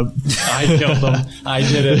all up. I killed them. I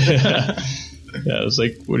did it. Yeah, I was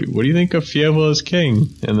like, what do you think of Fievel as king?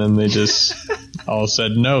 And then they just all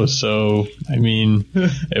said no. So, I mean,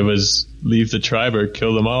 it was leave the tribe or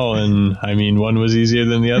kill them all. And, I mean, one was easier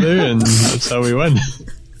than the other, and that's how we went.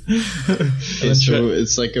 So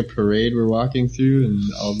it's like a parade we're walking through, and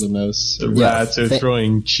all the mouse. The rats are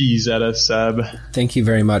throwing cheese at us, Sab. Thank you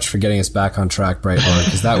very much for getting us back on track, Brightlord,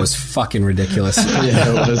 because that was fucking ridiculous. Yeah,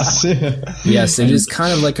 it was. Yes, it is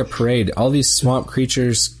kind of like a parade. All these swamp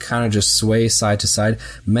creatures kind of just sway side to side.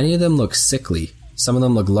 Many of them look sickly. Some of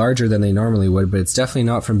them look larger than they normally would, but it's definitely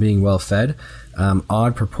not from being well fed.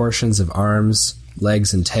 Odd proportions of arms,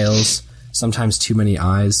 legs, and tails. Sometimes too many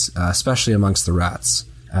eyes, especially amongst the rats.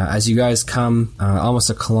 As you guys come almost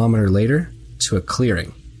a kilometer later to a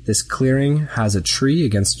clearing. This clearing has a tree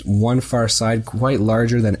against one far side, quite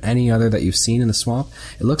larger than any other that you've seen in the swamp.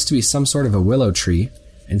 It looks to be some sort of a willow tree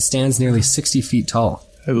and stands nearly 60 feet tall.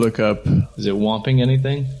 I look up. Is it whomping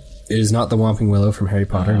anything? It is not the Whomping Willow from Harry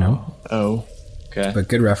Potter, no. Oh. Okay. But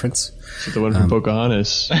good reference. It's the one from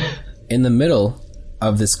Pocahontas. In the middle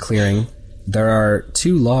of this clearing, there are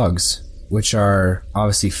two logs, which are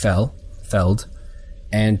obviously felled,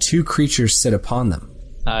 and two creatures sit upon them.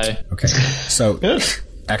 Hi. Okay, so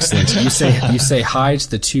excellent. You say hi to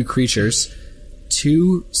the two creatures.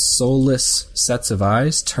 Two soulless sets of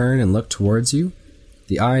eyes turn and look towards you.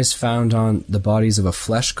 The eyes found on the bodies of a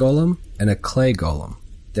flesh golem and a clay golem.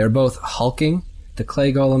 They're both hulking. The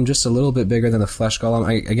clay golem just a little bit bigger than the flesh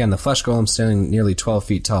golem. Again, the flesh golem standing nearly 12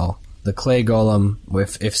 feet tall. The clay golem,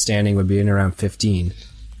 if standing, would be in around 15.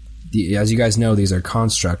 As you guys know, these are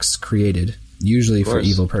constructs created, usually for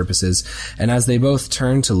evil purposes. And as they both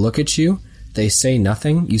turn to look at you, they say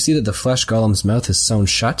nothing. You see that the flesh golem's mouth is sewn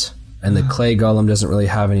shut, and the clay golem doesn't really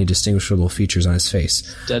have any distinguishable features on his face.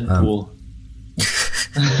 Deadpool.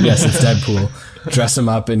 Yes, it's Deadpool. Dress him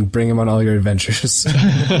up and bring him on all your adventures.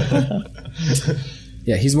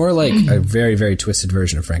 Yeah, he's more like a very, very twisted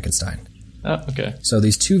version of Frankenstein. Oh, okay. So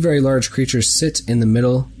these two very large creatures sit in the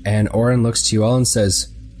middle, and Oren looks to you all and says,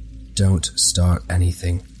 "Don't start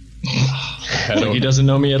anything." Like he doesn't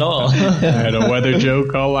know me at all. I had a weather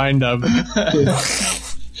joke all lined up.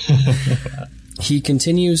 He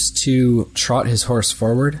continues to trot his horse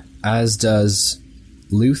forward, as does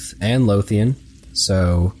Luth and Lothian.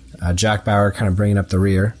 So Jack Bauer kind of bringing up the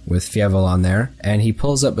rear with Fievel on there. And he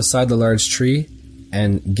pulls up beside the large tree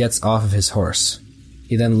and gets off of his horse.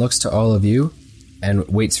 He then looks to all of you and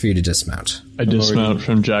waits for you to dismount. I dismount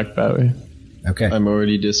from Jack Bauer. Okay. I'm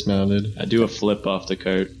already dismounted. I do a flip off the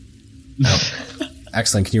cart.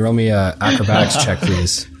 Excellent. Can you roll me a acrobatics check,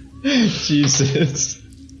 please? Jesus.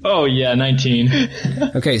 Oh, yeah, 19.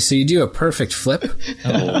 Okay, so you do a perfect flip,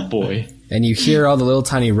 Oh, boy. and you hear all the little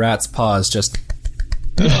tiny rats' paws just...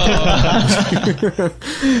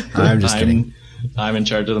 I'm just kidding. I'm in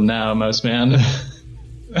charge of them now, Mouse Man.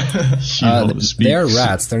 They're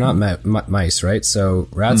rats. They're not mice, right? So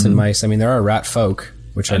rats and mice, I mean, there are rat folk,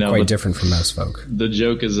 which are quite different from mouse folk. The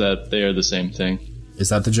joke is that they are the same thing. Is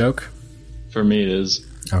that the joke? For me, it is.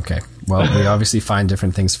 Okay. Well, we obviously find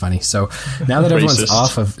different things funny. So now that everyone's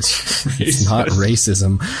off of... it's not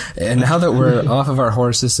racism. And now that we're off of our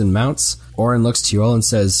horses and mounts, Oren looks to you all and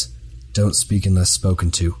says, "Don't speak unless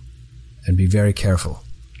spoken to. And be very careful.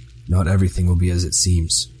 Not everything will be as it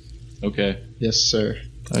seems." Okay. Yes, sir.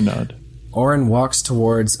 I nod. Oren walks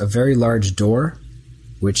towards a very large door,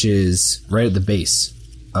 which is right at the base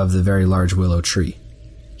of the very large willow tree.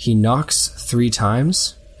 He knocks 3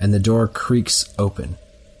 times, and the door creaks open.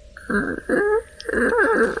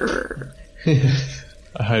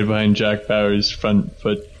 I hide behind Jack Bauer's front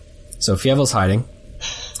foot. So Fievel's hiding.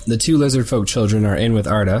 The two lizard folk children are in with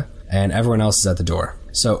Arda, and everyone else is at the door.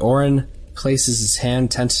 So Orin places his hand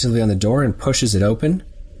tentatively on the door and pushes it open.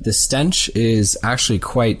 The stench is actually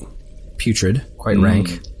quite putrid, quite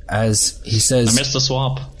rank, as he says, I missed the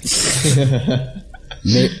swamp.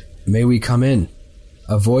 May we come in?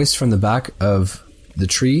 A voice from the back of the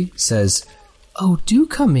tree says, "Oh, do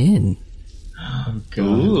come in."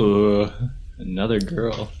 Ooh, another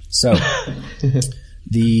girl. So,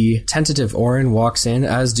 the tentative Orin walks in,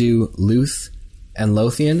 as do Luth and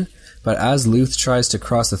Lothian, but as Luth tries to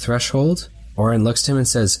cross the threshold, Orin looks to him and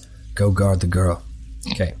says, "Go guard the girl."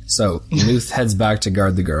 Okay, so Luth heads back to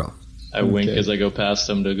guard the girl. I wink as I go past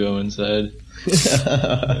him to go inside.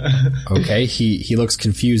 Okay, he looks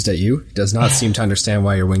confused at you, does not seem to understand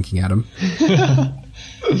why you're winking at him.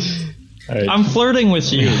 I'm flirting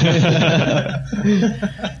with you.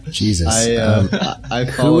 Jesus. I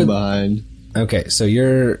follow behind. Okay, so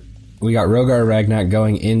we got Rogar Ragnak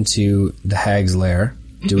going into the hag's lair.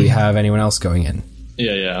 Do we have anyone else going in?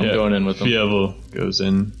 Yeah, I'm going in with them. Fievel goes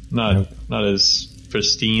in. Not as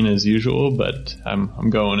pristine as usual, but I'm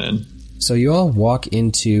going in. So you all walk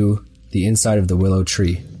into the inside of the willow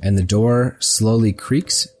tree, and the door slowly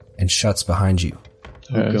creaks and shuts behind you.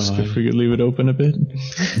 So if we could leave it open a bit.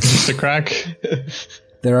 Just a crack.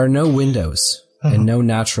 There are no windows and no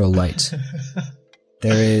natural light.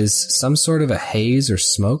 There is some sort of a haze or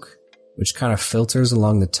smoke which kind of filters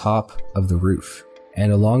along the top of the roof.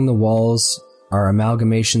 And along the walls are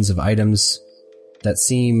amalgamations of items that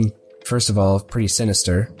seem, first of all, pretty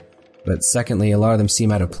sinister, but secondly, a lot of them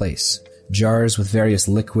seem out of place. Jars with various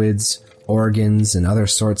liquids, organs, and other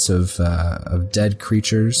sorts of dead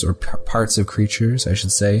creatures, or parts of creatures, I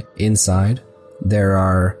should say, inside. There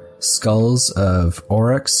are skulls of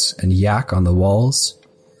oryx and yak on the walls.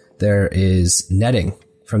 There is netting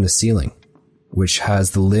from the ceiling, which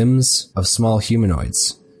has the limbs of small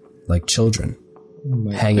humanoids, like children,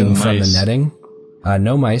 hanging from the netting.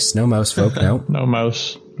 No mice, no mouse folk, no. No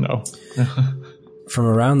mouse, no. From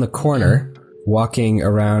around the corner, walking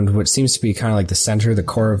around what seems to be kind of like the center, the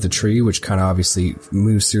core of the tree, which kind of obviously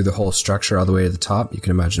moves through the whole structure all the way to the top. You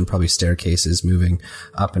can imagine probably staircases moving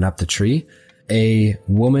up and up the tree. A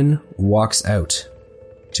woman walks out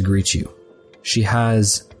to greet you. She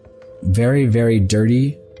has very, very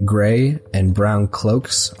dirty gray and brown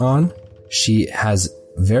cloaks on. She has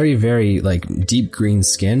very, very deep green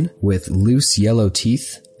skin with loose yellow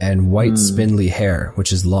teeth and white spindly hair,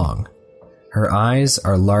 which is long. Her eyes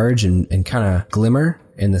are large and kind of glimmer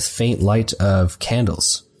in the faint light of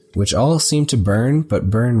candles, which all seem to burn, but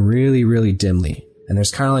burn really, really dimly. And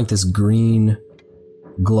there's kind of like this green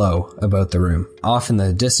glow about the room. Off in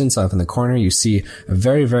the distance, off in the corner, you see a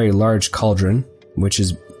very, very large cauldron, which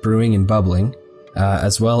is brewing and bubbling,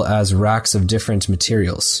 as well as racks of different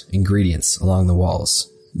materials, ingredients along the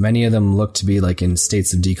walls. Many of them look to be in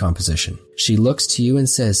states of decomposition. She looks to you and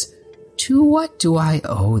says, "To what do I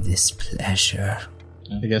owe this pleasure?"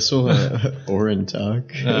 I guess we'll let Orin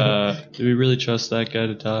talk. Do we really trust that guy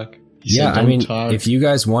to talk? Yeah, I mean, if you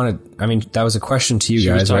guys wanted, that was a question to you She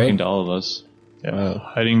guys, was talking right? to all of us. Yeah.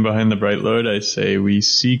 Hiding behind the Bright Lord, I say we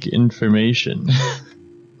seek information.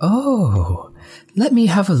 Oh, let me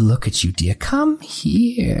have a look at you, dear. Come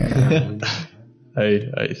here.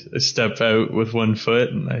 I step out with one foot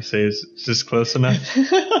and I say, is this close enough?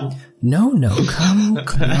 No, come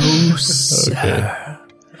closer.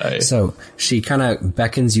 Okay. So she kind of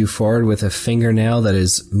beckons you forward with a fingernail that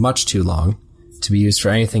is much too long to be used for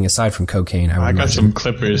anything aside from cocaine. I got some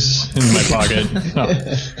clippers in my pocket. Oh.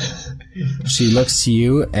 She looks to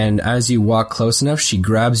you, and as you walk close enough, she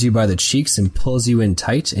grabs you by the cheeks and pulls you in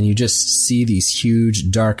tight, and you just see these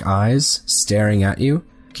huge dark eyes staring at you.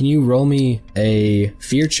 Can you roll me a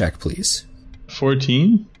fear check, please?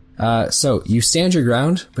 14? So you stand your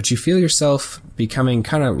ground, but you feel yourself becoming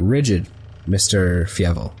kind of rigid, Mr.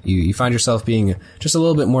 Fievel. You find yourself being just a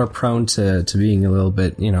little bit more prone to being a little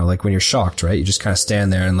bit, like when you're shocked, right? You just kind of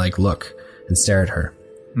stand there and look and stare at her.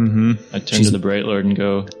 Mm-hmm. I turn to the Bright Lord and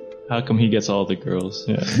go, how come he gets all the girls?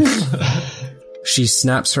 Yeah. She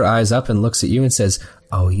snaps her eyes up and looks at you and says,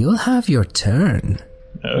 "Oh, you'll have your turn."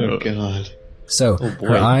 Oh, God. So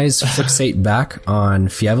her eyes fixate back on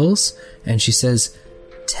Fievel's, and she says,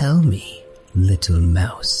 "Tell me, little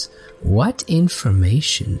mouse, what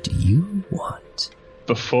information do you want?"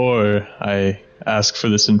 Before I ask for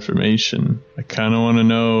this information, I kind of want to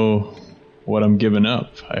know what I'm giving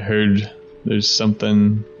up. I heard there's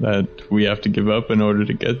something that we have to give up in order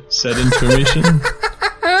to get said information.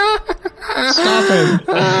 Stop him.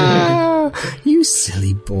 You you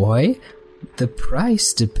silly boy. The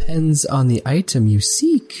price depends on the item you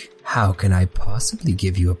seek. How can I possibly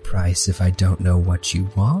give you a price if I don't know what you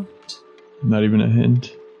want? Not even a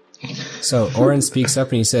hint. So Orin speaks up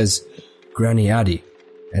and he says, Graniati.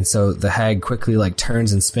 And so the hag quickly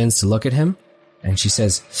turns and spins to look at him. And she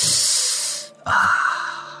says,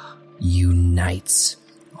 you knights.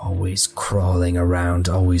 Always crawling around,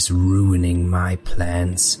 always ruining my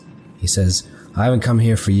plans. He says, I haven't come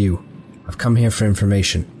here for you. I've come here for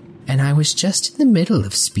information. And I was just in the middle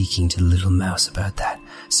of speaking to the little mouse about that.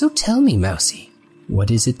 So tell me, Mousy,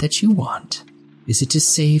 what is it that you want? Is it to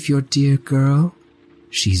save your dear girl?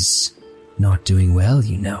 She's not doing well,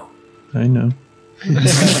 you know. I know.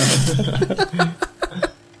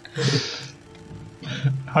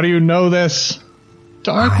 How do you know this?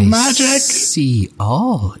 Dark magic? I see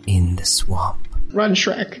all in the swamp. Run,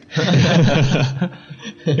 Shrek.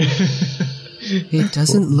 It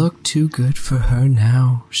doesn't look too good for her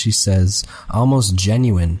now, she says, almost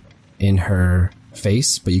genuine in her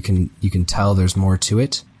face, but you can tell there's more to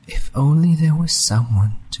it. If only there was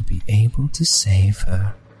someone to be able to save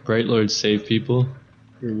her. Bright Lords save people.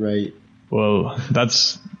 You're right. Well,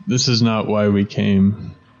 this is not why we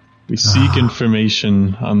came. We seek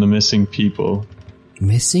information on the missing people.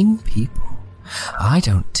 Missing people? I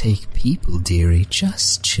don't take people, dearie,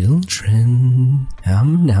 just children.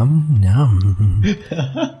 Num, num, num.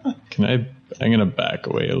 I'm gonna back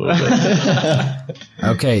away a little bit.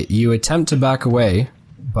 Okay, you attempt to back away,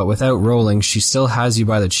 but without rolling, she still has you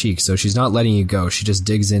by the cheek, so she's not letting you go. She just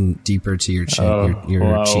digs in deeper to your chin, your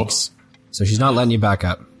wow. cheeks. So she's not letting you back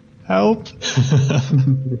up. Help!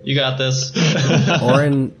 You got this.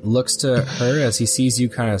 Orin looks to her as he sees you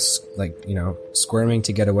kind of squirming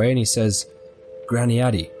to get away, and he says,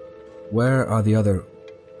 Graniati, where are the other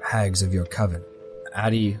hags of your coven?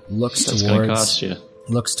 Addie looks That's gonna cost you.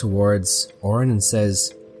 towards Orin and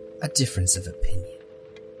says, a difference of opinion.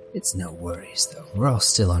 It's no worries, though. We're all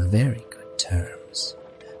still on very good terms.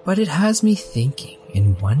 But it has me thinking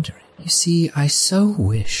and wondering. You see, I so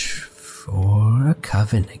wish for a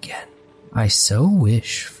coven again. I so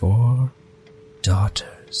wish for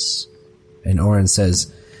daughters. And Orin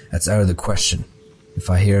says, that's out of the question. If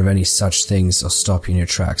I hear of any such things, I'll stop you in your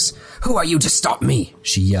tracks. Who are you to stop me?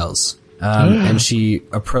 She yells. And she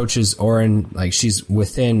approaches Orin, she's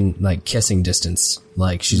within, kissing distance.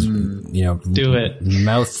 She's, Do it.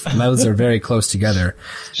 Mouths are very close together.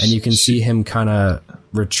 And you can see him kind of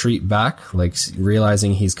retreat back,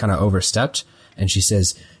 realizing he's kind of overstepped. And she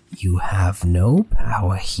says, you have no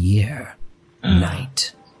power here,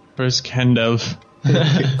 knight. Where's Gandalf?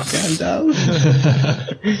 Gandalf?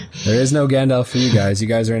 There is no Gandalf for you guys. You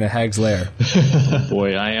guys are in a hag's lair.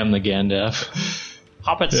 Boy, I am the Gandalf.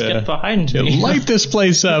 Hobbits, get behind me. Light this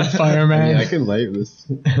place up, fireman. Yeah, I can light this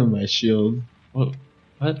my shield. What?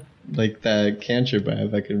 Like that cantrip I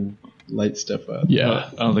have, I can light stuff up. Yeah.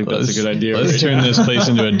 I don't think that's a good idea. Let's turn this place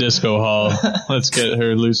into a disco hall. Let's get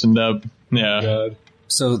her loosened up. Yeah. God.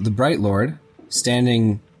 So the Bright Lord,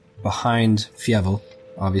 standing behind Fievel,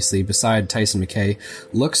 obviously beside Tyson McKay,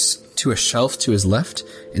 looks to a shelf to his left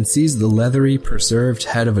and sees the leathery, preserved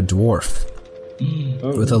head of a dwarf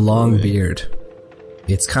with a long beard.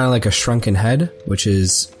 It's kind of like a shrunken head, which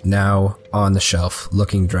is now on the shelf,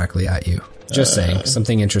 looking directly at you. Just saying,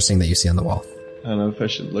 something interesting that you see on the wall. I don't know if I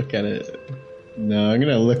should look at it. No, I'm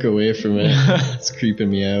gonna look away from it. It's creeping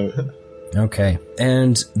me out. Okay.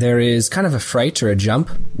 And there is kind of a fright or a jump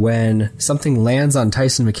when something lands on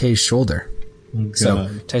Tyson McKay's shoulder. Oh, So,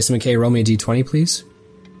 Tyson McKay, roll me a d20, please.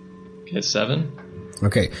 Okay, 7.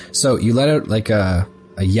 Okay, so you let out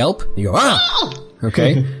a yelp. You go, ah!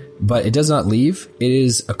 Okay, but it does not leave. It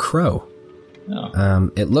is a crow.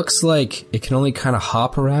 Oh. It looks like it can only kind of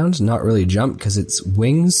hop around, not really jump, because its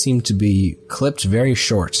wings seem to be clipped very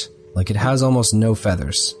short. It has almost no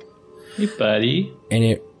feathers. Hey, buddy. And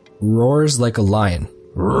it roars like a lion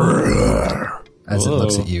as it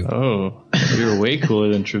looks at you. Oh, you're way cooler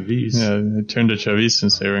than Travis. Yeah, I turned to Travis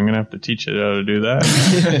and say, we're going to have to teach it how to do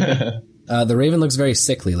that. The raven looks very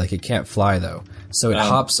sickly, like it can't fly, though. So it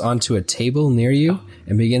hops onto a table near you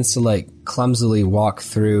and begins to, clumsily walk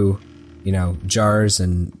through, jars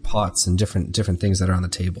and pots and different things that are on the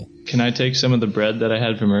table. Can I take some of the bread that I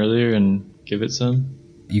had from earlier and give it some?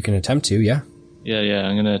 You can attempt to, yeah. Yeah,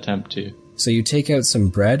 I'm going to attempt to. So you take out some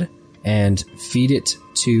bread and feed it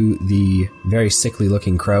to the very sickly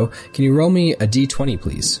looking crow. Can you roll me a d20,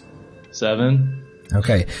 please? 7.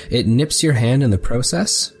 Okay. It nips your hand in the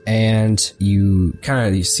process, and you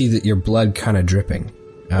see that your blood kind of dripping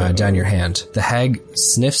down your hand. The hag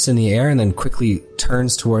sniffs in the air and then quickly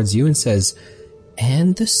turns towards you and says,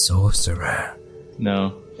 and the sorcerer.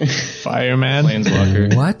 No. Fireman.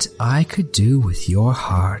 Planeswalker. What I could do with your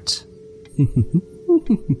heart.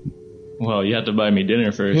 Well, you have to buy me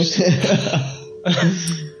dinner first.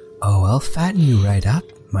 Oh, I'll fatten you right up,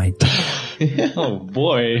 my dear. Oh,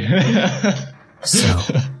 boy. So,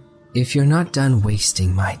 if you're not done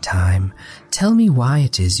wasting my time, tell me why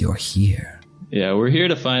it is you're here. Yeah, we're here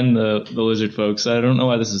to find the lizard folks. I don't know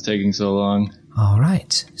why this is taking so long. All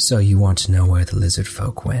right, so you want to know where the lizard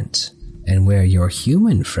folk went, and where your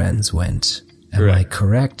human friends went. Am I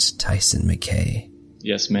correct, Tyson McKay?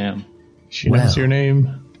 Yes, ma'am. She knows your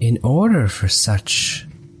name. In order for such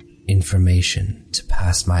information to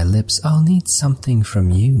pass my lips, I'll need something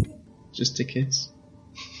from you. Just a kiss.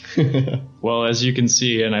 Well, as you can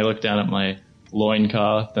see, and I look down at my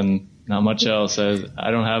loincloth and not much else,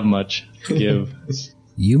 I don't have much to give.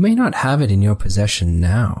 You may not have it in your possession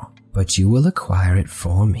now, but you will acquire it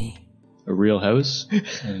for me. A real house? I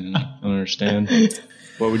don't understand.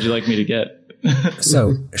 What would you like me to get?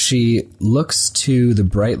 So she looks to the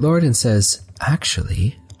Bright Lord and says,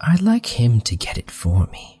 actually, I'd like him to get it for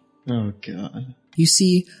me. Oh, God. You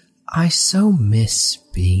see, I so miss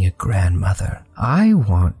being a grandmother. I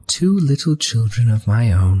want 2 little children of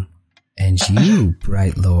my own. And you,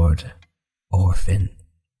 Bright Lord, orphan,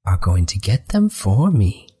 are going to get them for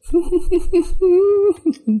me.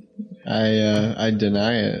 I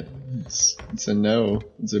deny it. It's a no.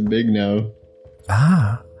 It's a big no.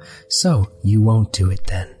 Ah, so you won't do it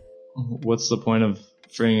then. What's the point of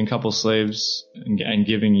freeing a couple slaves and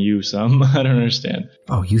giving you some? I don't understand.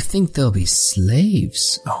 Oh, you think they'll be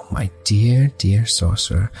slaves? Oh, my dear, dear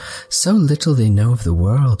sorcerer. So little they know of the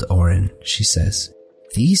world, Orin, she says.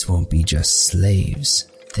 These won't be just slaves.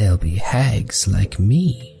 They'll be hags like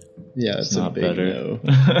me. Yeah, it's a Not big better.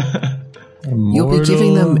 no. You'll be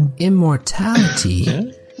giving them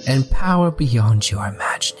immortality and power beyond your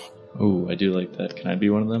imagining. Oh, I do like that. Can I be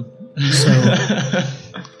one of them? So,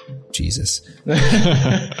 Jesus.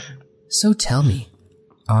 So tell me,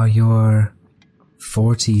 are your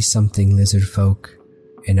 40-something lizard folk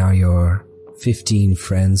and are your 15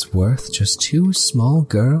 friends worth just 2 small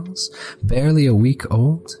girls, barely a week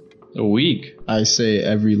old? A week? I say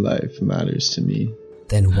every life matters to me.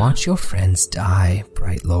 Then watch your friends die,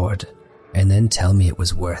 Bright Lord, and then tell me it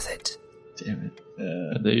was worth it. Damn it.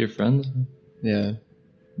 Are they your friends? Yeah.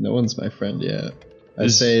 No one's my friend yet. I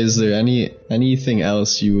say, is there anything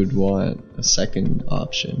else you would want? A second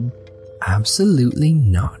option? Absolutely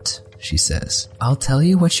not, she says. I'll tell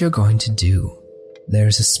you what you're going to do.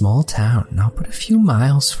 There's a small town not but a few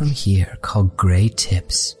miles from here called Grey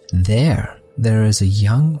Tips. There is a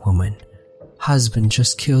young woman. Husband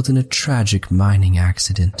just killed in a tragic mining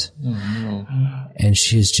accident. Oh, no. And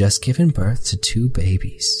she has just given birth to 2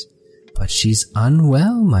 babies. But she's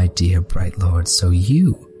unwell, my dear Bright Lord, so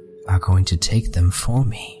you are going to take them for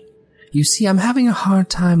me. You see, I'm having a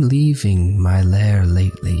hard time leaving my lair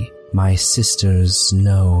lately. My sisters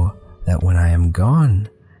know that when I am gone,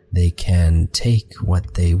 they can take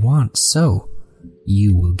what they want, so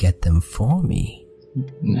you will get them for me.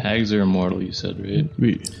 And hags are immortal, you said, right?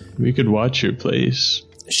 We could watch your place.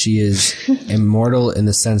 She is immortal in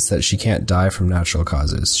the sense that she can't die from natural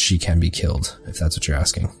causes. She can be killed, if that's what you're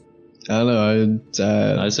asking. I don't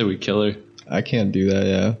know. I say we kill her. I can't do that,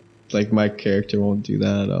 yeah. Like, my character won't do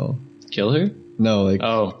that at all. Kill her? No, like,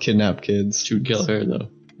 Oh. kidnap kids. She would kill her, though.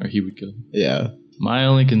 Or he would kill her. Yeah. My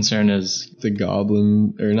only concern is The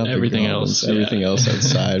goblin, or not Everything the goblins, else, everything yeah. else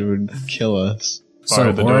outside would kill us.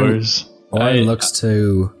 Bar the Orin- doors. Orin looks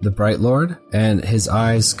to the Bright Lord, and his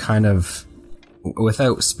eyes kind of,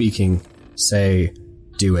 without speaking, say,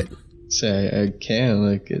 do it. Say, I can,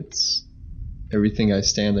 like, it's everything I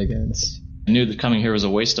stand against. I knew that coming here was a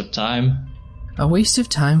waste of time. A waste of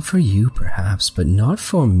time for you, perhaps, but not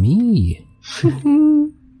for me.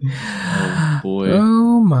 Boy.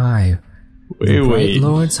 Oh my. The Bright Wait.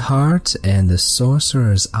 Lord's heart and the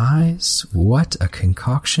Sorcerer's eyes. What a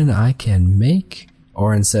concoction I can make.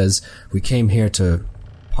 Orin says, we came here to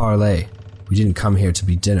parley. We didn't come here to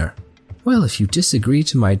be dinner. Well, if you disagree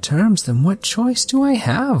to my terms, then what choice do I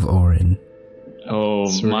have, Orin? Oh,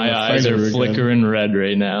 So we're my gonna eyes fight are her again. flickering red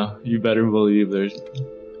right now. You better believe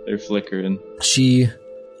they're flickering. She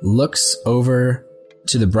looks over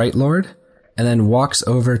to the Bright Lord and then walks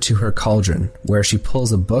over to her cauldron, where she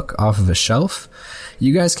pulls a book off of a shelf.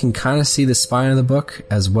 You guys can kind of see the spine of the book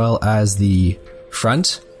as well as the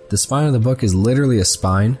front. The spine of the book is literally a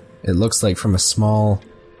spine. It looks like from a small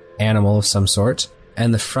animal of some sort.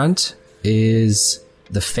 And the front is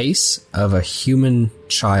the face of a human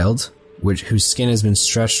child, whose skin has been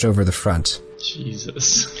stretched over the front.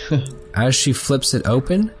 Jesus. As she flips it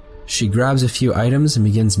open, She grabs a few items and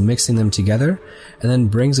begins mixing them together, and then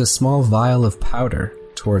brings a small vial of powder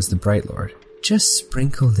towards the Bright Lord. Just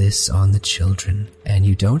sprinkle this on the children, and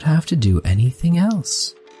you don't have to do anything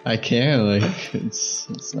else. I can't, like,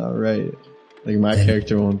 it's not right. Like, my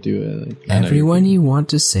character won't do it. Like, Everyone you want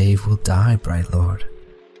to save will die, Bright Lord.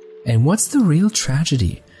 And what's the real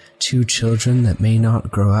tragedy? 2 children that may not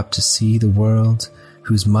grow up to see the world,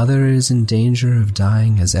 whose mother is in danger of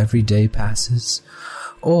dying as every day passes?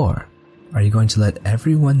 Or are you going to let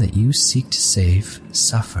everyone that you seek to save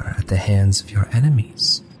suffer at the hands of your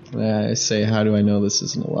enemies? I say, how do I know this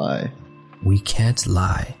isn't a lie? We can't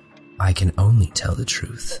lie. I can only tell the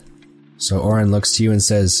truth. So Oren looks to you and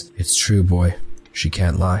says, "It's true, boy. She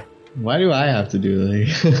can't lie." Why do I have to do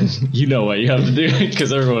it? You know what you have to do,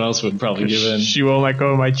 because everyone else would probably give in. She won't let go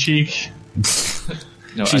of my cheek.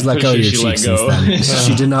 No, She's I'm let pretty go of sure your she cheeks let since go. then.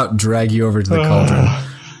 She did not drag you over to the cauldron. I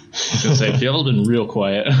was going to say, Field's been real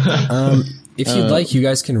quiet. If you'd like, you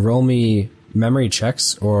guys can roll me memory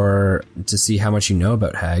checks or to see how much you know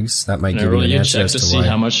about hags. That might Can I give you roll an you a answer check as to to see why.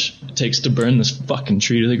 how much it takes to burn this fucking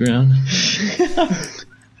tree to the ground?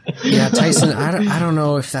 Yeah, Tyson, I don't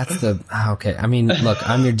know if that's the... Okay, I mean, look,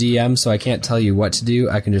 I'm your DM, so I can't tell you what to do.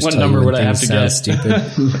 I can just What tell number you when would I have things to sound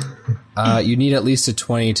get? stupid. You need at least a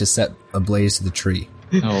 20 to set a blaze to the tree.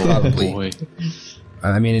 Oh, Probably. boy.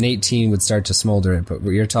 I mean, an 18 would start to smolder it, but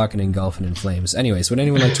you're talking engulfing in flames. Anyways, would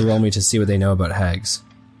anyone like to roll me to see what they know about hags?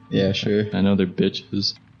 Yeah, sure. I know they're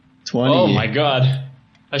bitches. 20. Oh my god.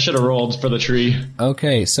 I should have rolled for the tree.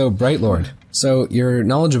 Okay, so Bright Lord. So your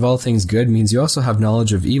knowledge of all things good means you also have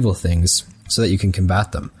knowledge of evil things so that you can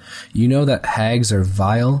combat them. You know that hags are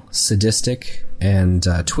vile, sadistic, and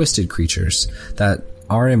twisted creatures that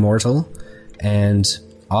are immortal and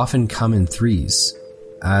often come in threes.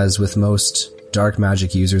 As with most dark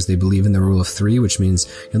magic users, they believe in the rule of 3, which means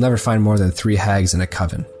you'll never find more than 3 hags in a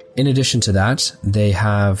coven. In addition to that, they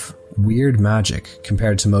have weird magic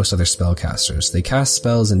compared to most other spellcasters. They cast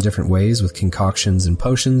spells in different ways with concoctions and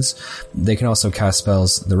potions. They can also cast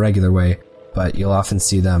spells the regular way, but you'll often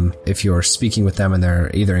see them if you're speaking with them and they're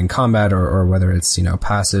either in combat or whether it's,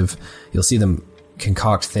 passive. You'll see them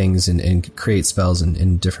concoct things and create spells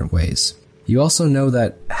in different ways. You also know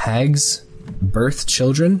that hags birth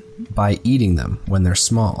children by eating them when they're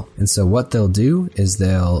small. And so what they'll do is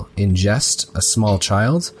they'll ingest a small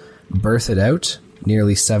child, birth it out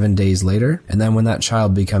nearly 7 days later, and then when that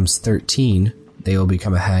child becomes 13, they will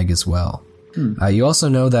become a hag as well. You also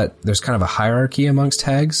know that there's kind of a hierarchy amongst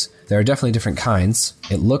hags. There are definitely different kinds.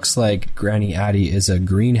 It looks like Granny Addie is a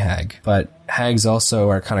green hag, but hags also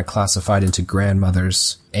are kind of classified into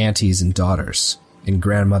grandmothers, aunties, and daughters. And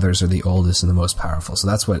grandmothers are the oldest and the most powerful. So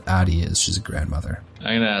that's what Addie is. She's a grandmother. I'm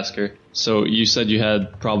going to ask her. So you said you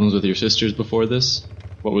had problems with your sisters before this?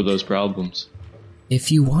 What were those problems?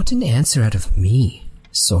 If you want an answer out of me,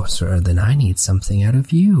 sorcerer, then I need something out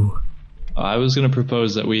of you. I was going to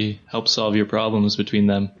propose that we help solve your problems between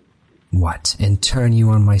them. What, and turn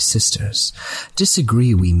you on my sisters?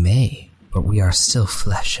 Disagree we may, but we are still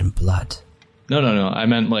flesh and blood. No. I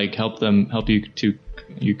meant help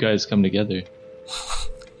you guys come together.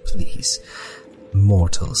 Please,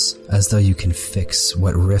 mortals, as though you can fix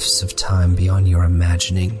what rifts of time beyond your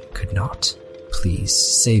imagining could not. Please,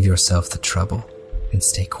 save yourself the trouble and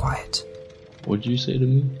stay quiet. What'd you say to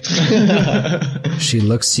me? She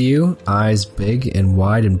looks to you, eyes big and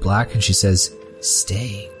wide and black, and she says,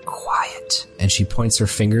 "Stay quiet." And she points her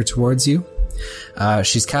finger towards you.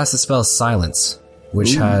 She's cast the spell Silence,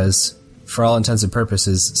 which has, for all intents and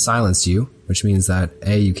purposes, silenced you, which means that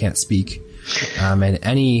A, you can't speak, and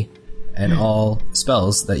any and all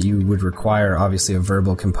spells that you would require, obviously, a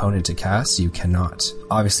verbal component to cast, you cannot.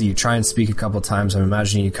 Obviously, you try and speak a couple times. I'm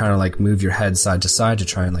imagining you kind of move your head side to side to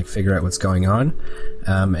try and figure out what's going on.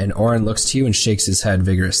 And Oren looks to you and shakes his head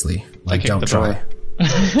vigorously. Don't try.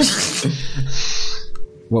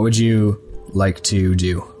 What would you like to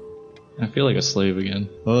do? I feel like a slave again.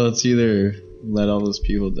 Well, it's either let all those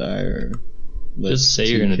people die or let Just say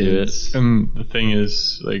you're 2 gonna do it. kids. The thing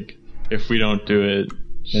is, if we don't do it,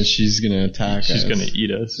 And she's gonna attack she's us. gonna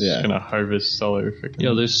eat us. Yeah. She's gonna harvest all our freaking...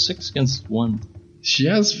 Yo, there's 6 against 1. She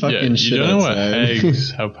has fucking yeah, you shit don't know what outside.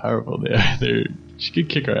 hags, how powerful they are. She could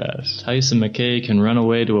kick our ass. Tyson McKay can run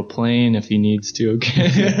away to a plane if he needs to,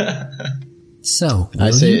 okay? So, I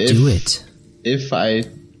will say you do it? If I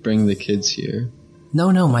bring the kids here,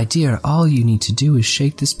 No, my dear. All you need to do is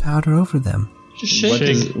shake this powder over them. Just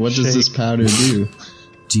shake. what does this powder do?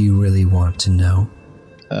 Do you really want to know?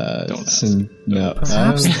 Don't ask. No.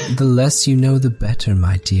 Perhaps the less you know, the better,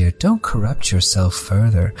 my dear. Don't corrupt yourself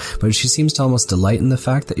further. But she seems to almost delight in the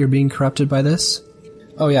fact that you're being corrupted by this.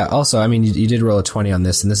 Oh yeah, also, I mean, you did roll a 20 on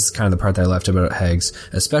this, and this is kind of the part that I left about hags.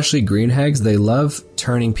 Especially green hags, they love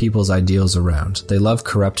turning people's ideals around. They love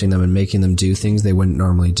corrupting them and making them do things they wouldn't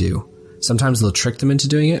normally do. Sometimes they'll trick them into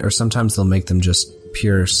doing it, or sometimes they'll make them just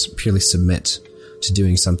purely submit to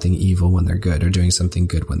doing something evil when they're good, or doing something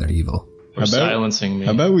good when they're evil. Or silencing me.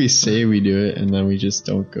 How about we say we do it, and then we just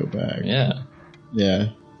don't go back? Yeah. Yeah.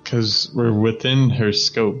 Because we're within her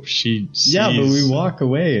scope. She sees. Yeah, but we walk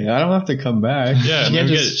away. I don't have to come back. Yeah, she then can't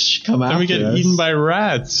we just come after then we get us. eaten by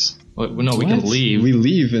rats. Well, no, we can leave, We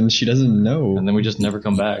leave, and she doesn't know. and then we just never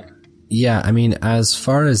come back. Yeah, I mean, as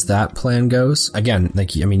far as that plan goes, again, like,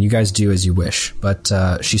 I mean, you guys do as you wish, but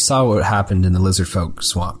she saw what happened in the lizard folk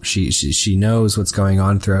swamp. She knows what's going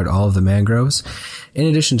on throughout all of the mangroves. In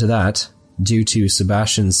addition to that, due to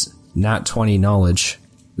Sebastian's Nat 20 knowledge,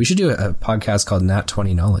 we should do a podcast called Nat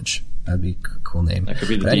 20 Knowledge. That'd be a cool name. That could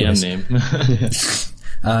be the But anyways,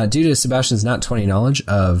 DM name. due to Sebastian's Nat 20 knowledge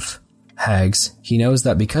of hags, he knows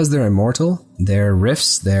that because they're immortal, their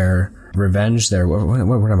rifts, their revenge, their what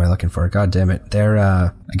word am I looking for? God damn it. Their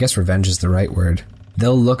I guess revenge is the right word.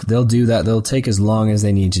 They'll do that. They'll take as long as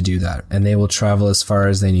they need to do that, and they will travel as far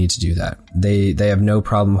as they need to do that. They have no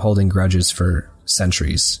problem holding grudges for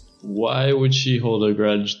centuries. Why would she hold a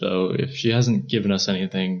grudge, though, if she hasn't given us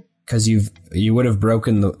anything? Because you would have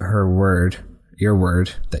broken your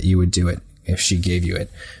word that you would do it if she gave you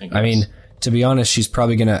it. I mean, to be honest, she's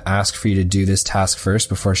probably going to ask for you to do this task first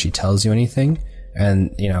before she tells you anything.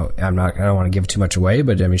 And, you know, I don't want to give too much away,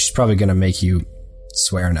 but I mean, she's probably going to make you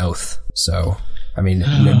swear an oath. So, I mean,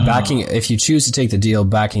 if you choose to take the deal,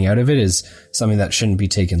 backing out of it is something that shouldn't be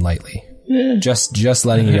taken lightly. Just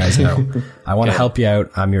letting you guys know. I want to help you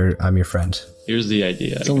out. I'm your friend. Here's the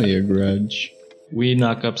idea. It's only a grudge. We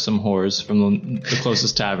knock up some whores from the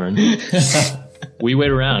closest tavern. We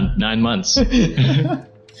wait around 9 months.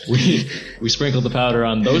 We sprinkle the powder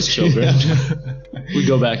on those children. We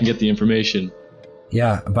go back and get the information.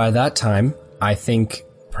 Yeah, by that time, I think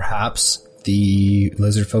perhaps the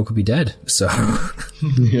lizard folk will be dead. So,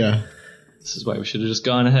 Yeah. This is why we should have just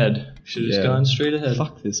gone ahead. We should have just gone straight ahead.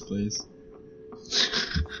 Fuck this place.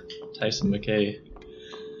 Tyson McKay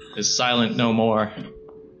is silent no more.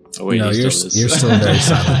 Oh wait, no, he you're still is. still very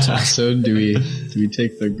silent. So do we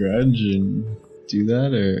take the grudge and do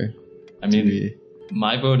that, or I mean,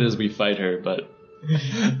 my vote is we fight her, but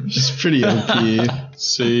she's pretty OP.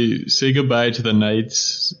 Say goodbye to the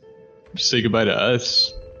knights. Say goodbye to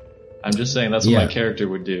us. I'm just saying that's what Yeah. my character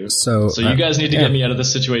would do. So you guys need to yeah. get me out of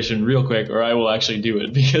this situation real quick, or I will actually do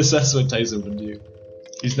it, because that's what Tyson would do.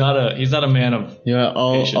 He's not a man of. Yeah,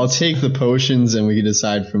 I'll patience. take the potions and we can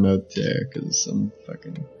decide from out there, because I'm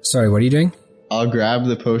fucking. Sorry, what are you doing? I'll grab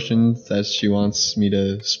the potion that she wants me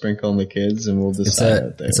to sprinkle on the kids, and we'll decide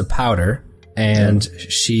out there. It's a powder, and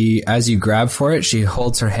she, as you grab for it, she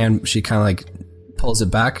holds her hand. She kind of like pulls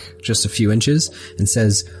it back just a few inches and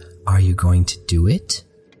says, "Are you going to do it?"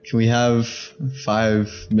 Can we have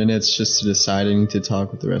 5 minutes just to decide? I need to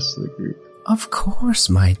talk with the rest of the group. Of course,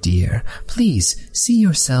 my dear. Please see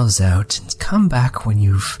yourselves out and come back when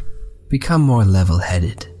you've become more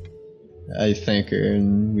level-headed. I thank her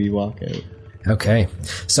and we walk out. Okay,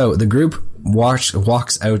 so the group walks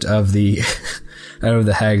out of the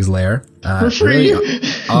hag's lair. Really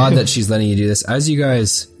odd that she's letting you do this. As you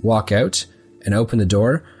guys walk out and open the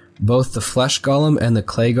door, both the flesh golem and the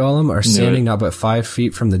clay golem are standing not but 5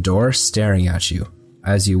 feet from the door, staring at you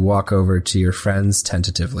as you walk over to your friends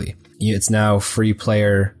tentatively. It's now free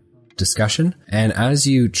player discussion, and as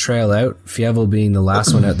you trail out, Fievel being the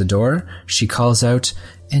last one out the door, she calls out,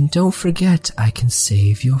 "And don't forget, I can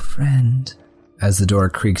save your friend," as the door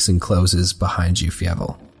creaks and closes behind you,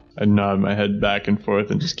 Fievel. I nod my head back and forth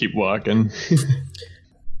and just keep walking.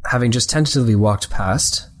 Having just tentatively walked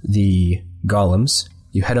past the golems,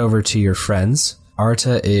 you head over to your friends.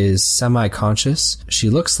 Arta is semi-conscious. She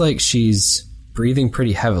looks like she's breathing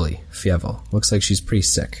pretty heavily, Fievel. Looks like she's pretty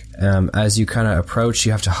sick. As you kind of approach,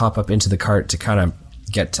 you have to hop up into the cart to kind of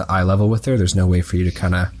get to eye level with her. There's no way for you to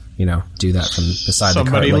kind of, do that from beside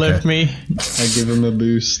Somebody the cart. lift me. I give him a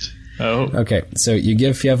boost. Oh, Okay, so you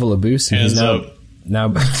give Fievel a boost, and hands he's now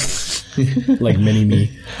up. like mini-me.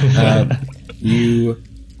 You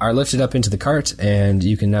are lifted up into the cart, and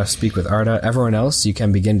you can now speak with Arta. Everyone else, you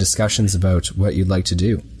can begin discussions about what you'd like to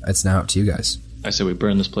do. It's now up to you guys. I say we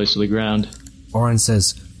burn this place to the ground. Oren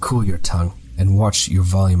says, "Cool your tongue and watch your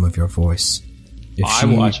volume of your voice." If I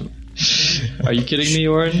watch him. Are you kidding me,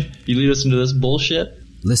 Oren? You lead us into this bullshit?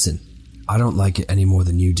 Listen, I don't like it any more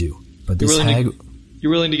than you do, but this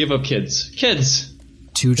You're willing to give up kids. Kids!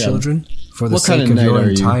 2 children, for the What kind sake of of your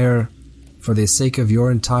knight are you? for the sake of your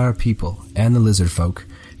entire people and the lizard folk,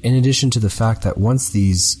 In addition to the fact that once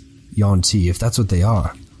these Yuan-Ti, if that's what they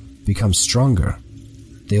are, become stronger,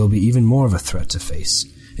 they will be even more of a threat to face.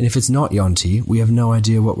 And if it's not Yuan-Ti, we have no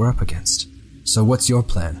idea what we're up against. So what's your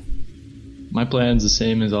plan? My plan's the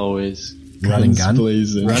same as always. Run and gun?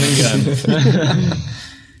 Blazing. Run and gun.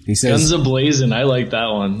 He says, Guns a-blazing. I like that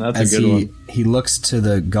one. That's a as good one. he looks to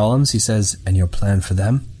the golems, he says, and your plan for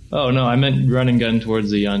them? Oh, no, I meant run and gun towards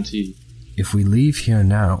the Yuan-Ti. If we leave here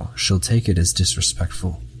now, she'll take it as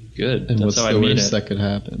disrespectful. Good. And That's what's how I the mean worst it. that could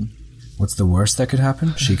happen? What's the worst that could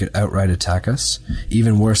happen? She could outright attack us.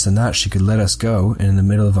 Even worse than that, she could let us go, and in the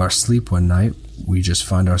middle of our sleep one night, we just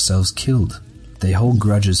find ourselves killed. They hold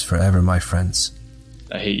grudges forever, my friends.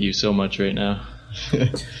 I hate you so much right now.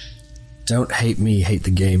 Don't hate me, hate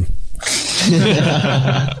the game.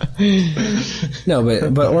 No,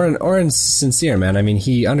 but Oren's sincere, man. I mean,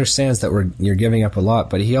 he understands that you're giving up a lot,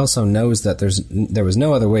 but he also knows that there was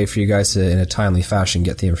no other way for you guys to, in a timely fashion,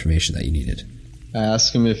 get the information that you needed. I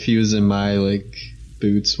asked him if he was in my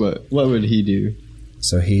boots, what would he do?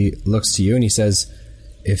 So he looks to you and he says,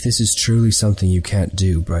 if this is truly something you can't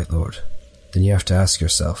do, Bright Lord, then you have to ask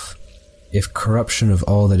yourself, if corruption of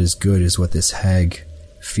all that is good is what this hag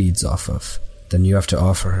feeds off of, then you have to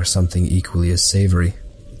offer her something equally as savory.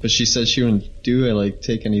 But she said she wouldn't do it,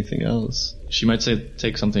 take anything else. She might say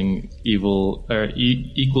take something evil, or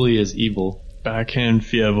equally as evil. Backhand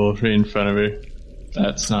Fievel right in front of her.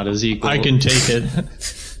 That's not as equal. I can take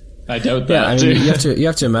it. I doubt that. Yeah, I mean, too. you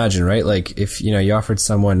have to imagine, right? Like, if you offered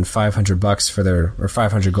someone $500 for their, or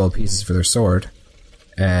 500 gold pieces for their sword,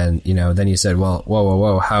 and then you said, well,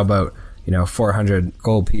 whoa, how about 400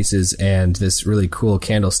 gold pieces and this really cool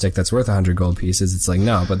candlestick that's worth 100 gold pieces? It's like,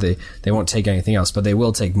 no, but they won't take anything else, but they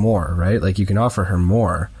will take more, right? Like, you can offer her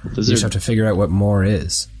more. You just have to figure out what more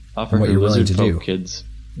is. Offer and what her you're willing lizard to folk do. kids.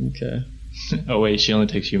 Okay. Oh wait, she only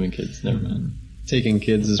takes human kids. Never mind. Taking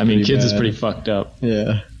kids is kids pretty is bad. pretty fucked up.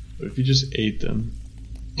 Yeah. What if you just ate them?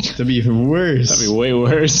 That'd be even worse. That'd be way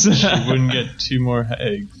worse. You wouldn't get 2 more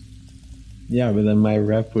eggs. Yeah, but then my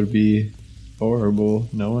rep would be horrible.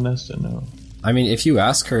 No one has to know. I mean, if you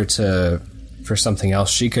ask her for something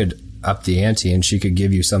else, she could up the ante and she could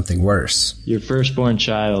give you something worse. Your firstborn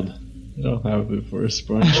child. I don't have a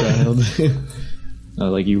firstborn child.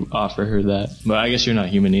 Like you offer her that. But I guess you're not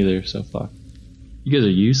human either, so fuck. You guys are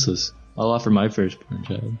useless. I'll offer my firstborn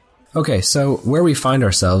child. Okay, so where we find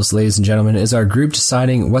ourselves, ladies and gentlemen, is our group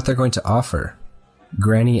deciding what they're going to offer.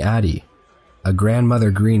 Granny Addie, a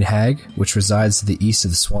grandmother green hag, which resides to the east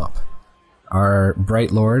of the swamp. Our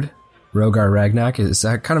Bright Lord, Rogar Ragnak, is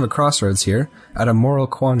at kind of a crossroads here, at a moral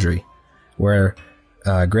quandary, where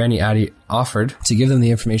Granny Addie offered to give them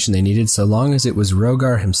the information they needed so long as it was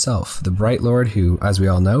Rogar himself, the Bright Lord, who, as we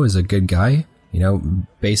all know, is a good guy,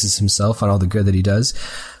 bases himself on all the good that he does,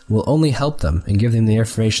 will only help them and give them the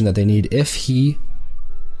information that they need if he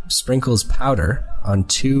sprinkles powder on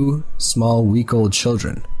 2 small week-old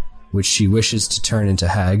children, which she wishes to turn into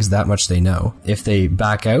hags, that much they know. If they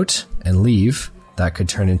back out and leave, that could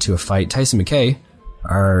turn into a fight. Tyson McKay,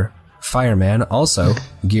 our fireman, also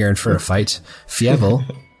geared for a fight. Fievel,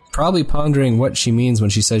 probably pondering what she means when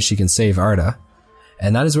she says she can save Arda.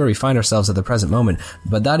 And that is where we find ourselves at the present moment.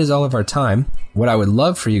 But that is all of our time. What I would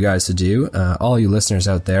love for you guys to do, all you listeners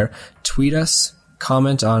out there, tweet us,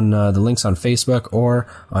 comment on the links on Facebook or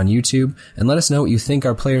on YouTube, and let us know what you think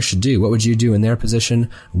our players should do. What would you do in their position?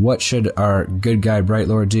 What should our good guy Bright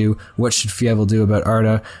Lord do? What should Fievel do about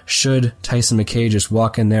Arda? Should Tyson McKay just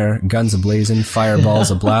walk in there, guns a-blazing, fireballs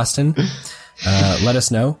a-blasting? Let us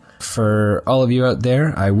know. For all of you out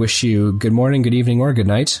there, I wish you good morning, good evening, or good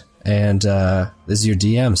night. And this is your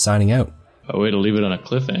DM signing out. A way to leave it on a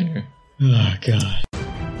cliffhanger. Oh, God.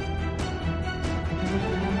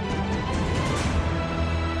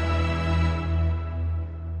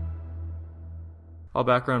 All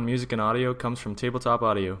background music and audio comes from Tabletop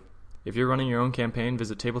Audio. If you're running your own campaign,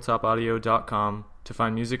 visit tabletopaudio.com to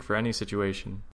find music for any situation.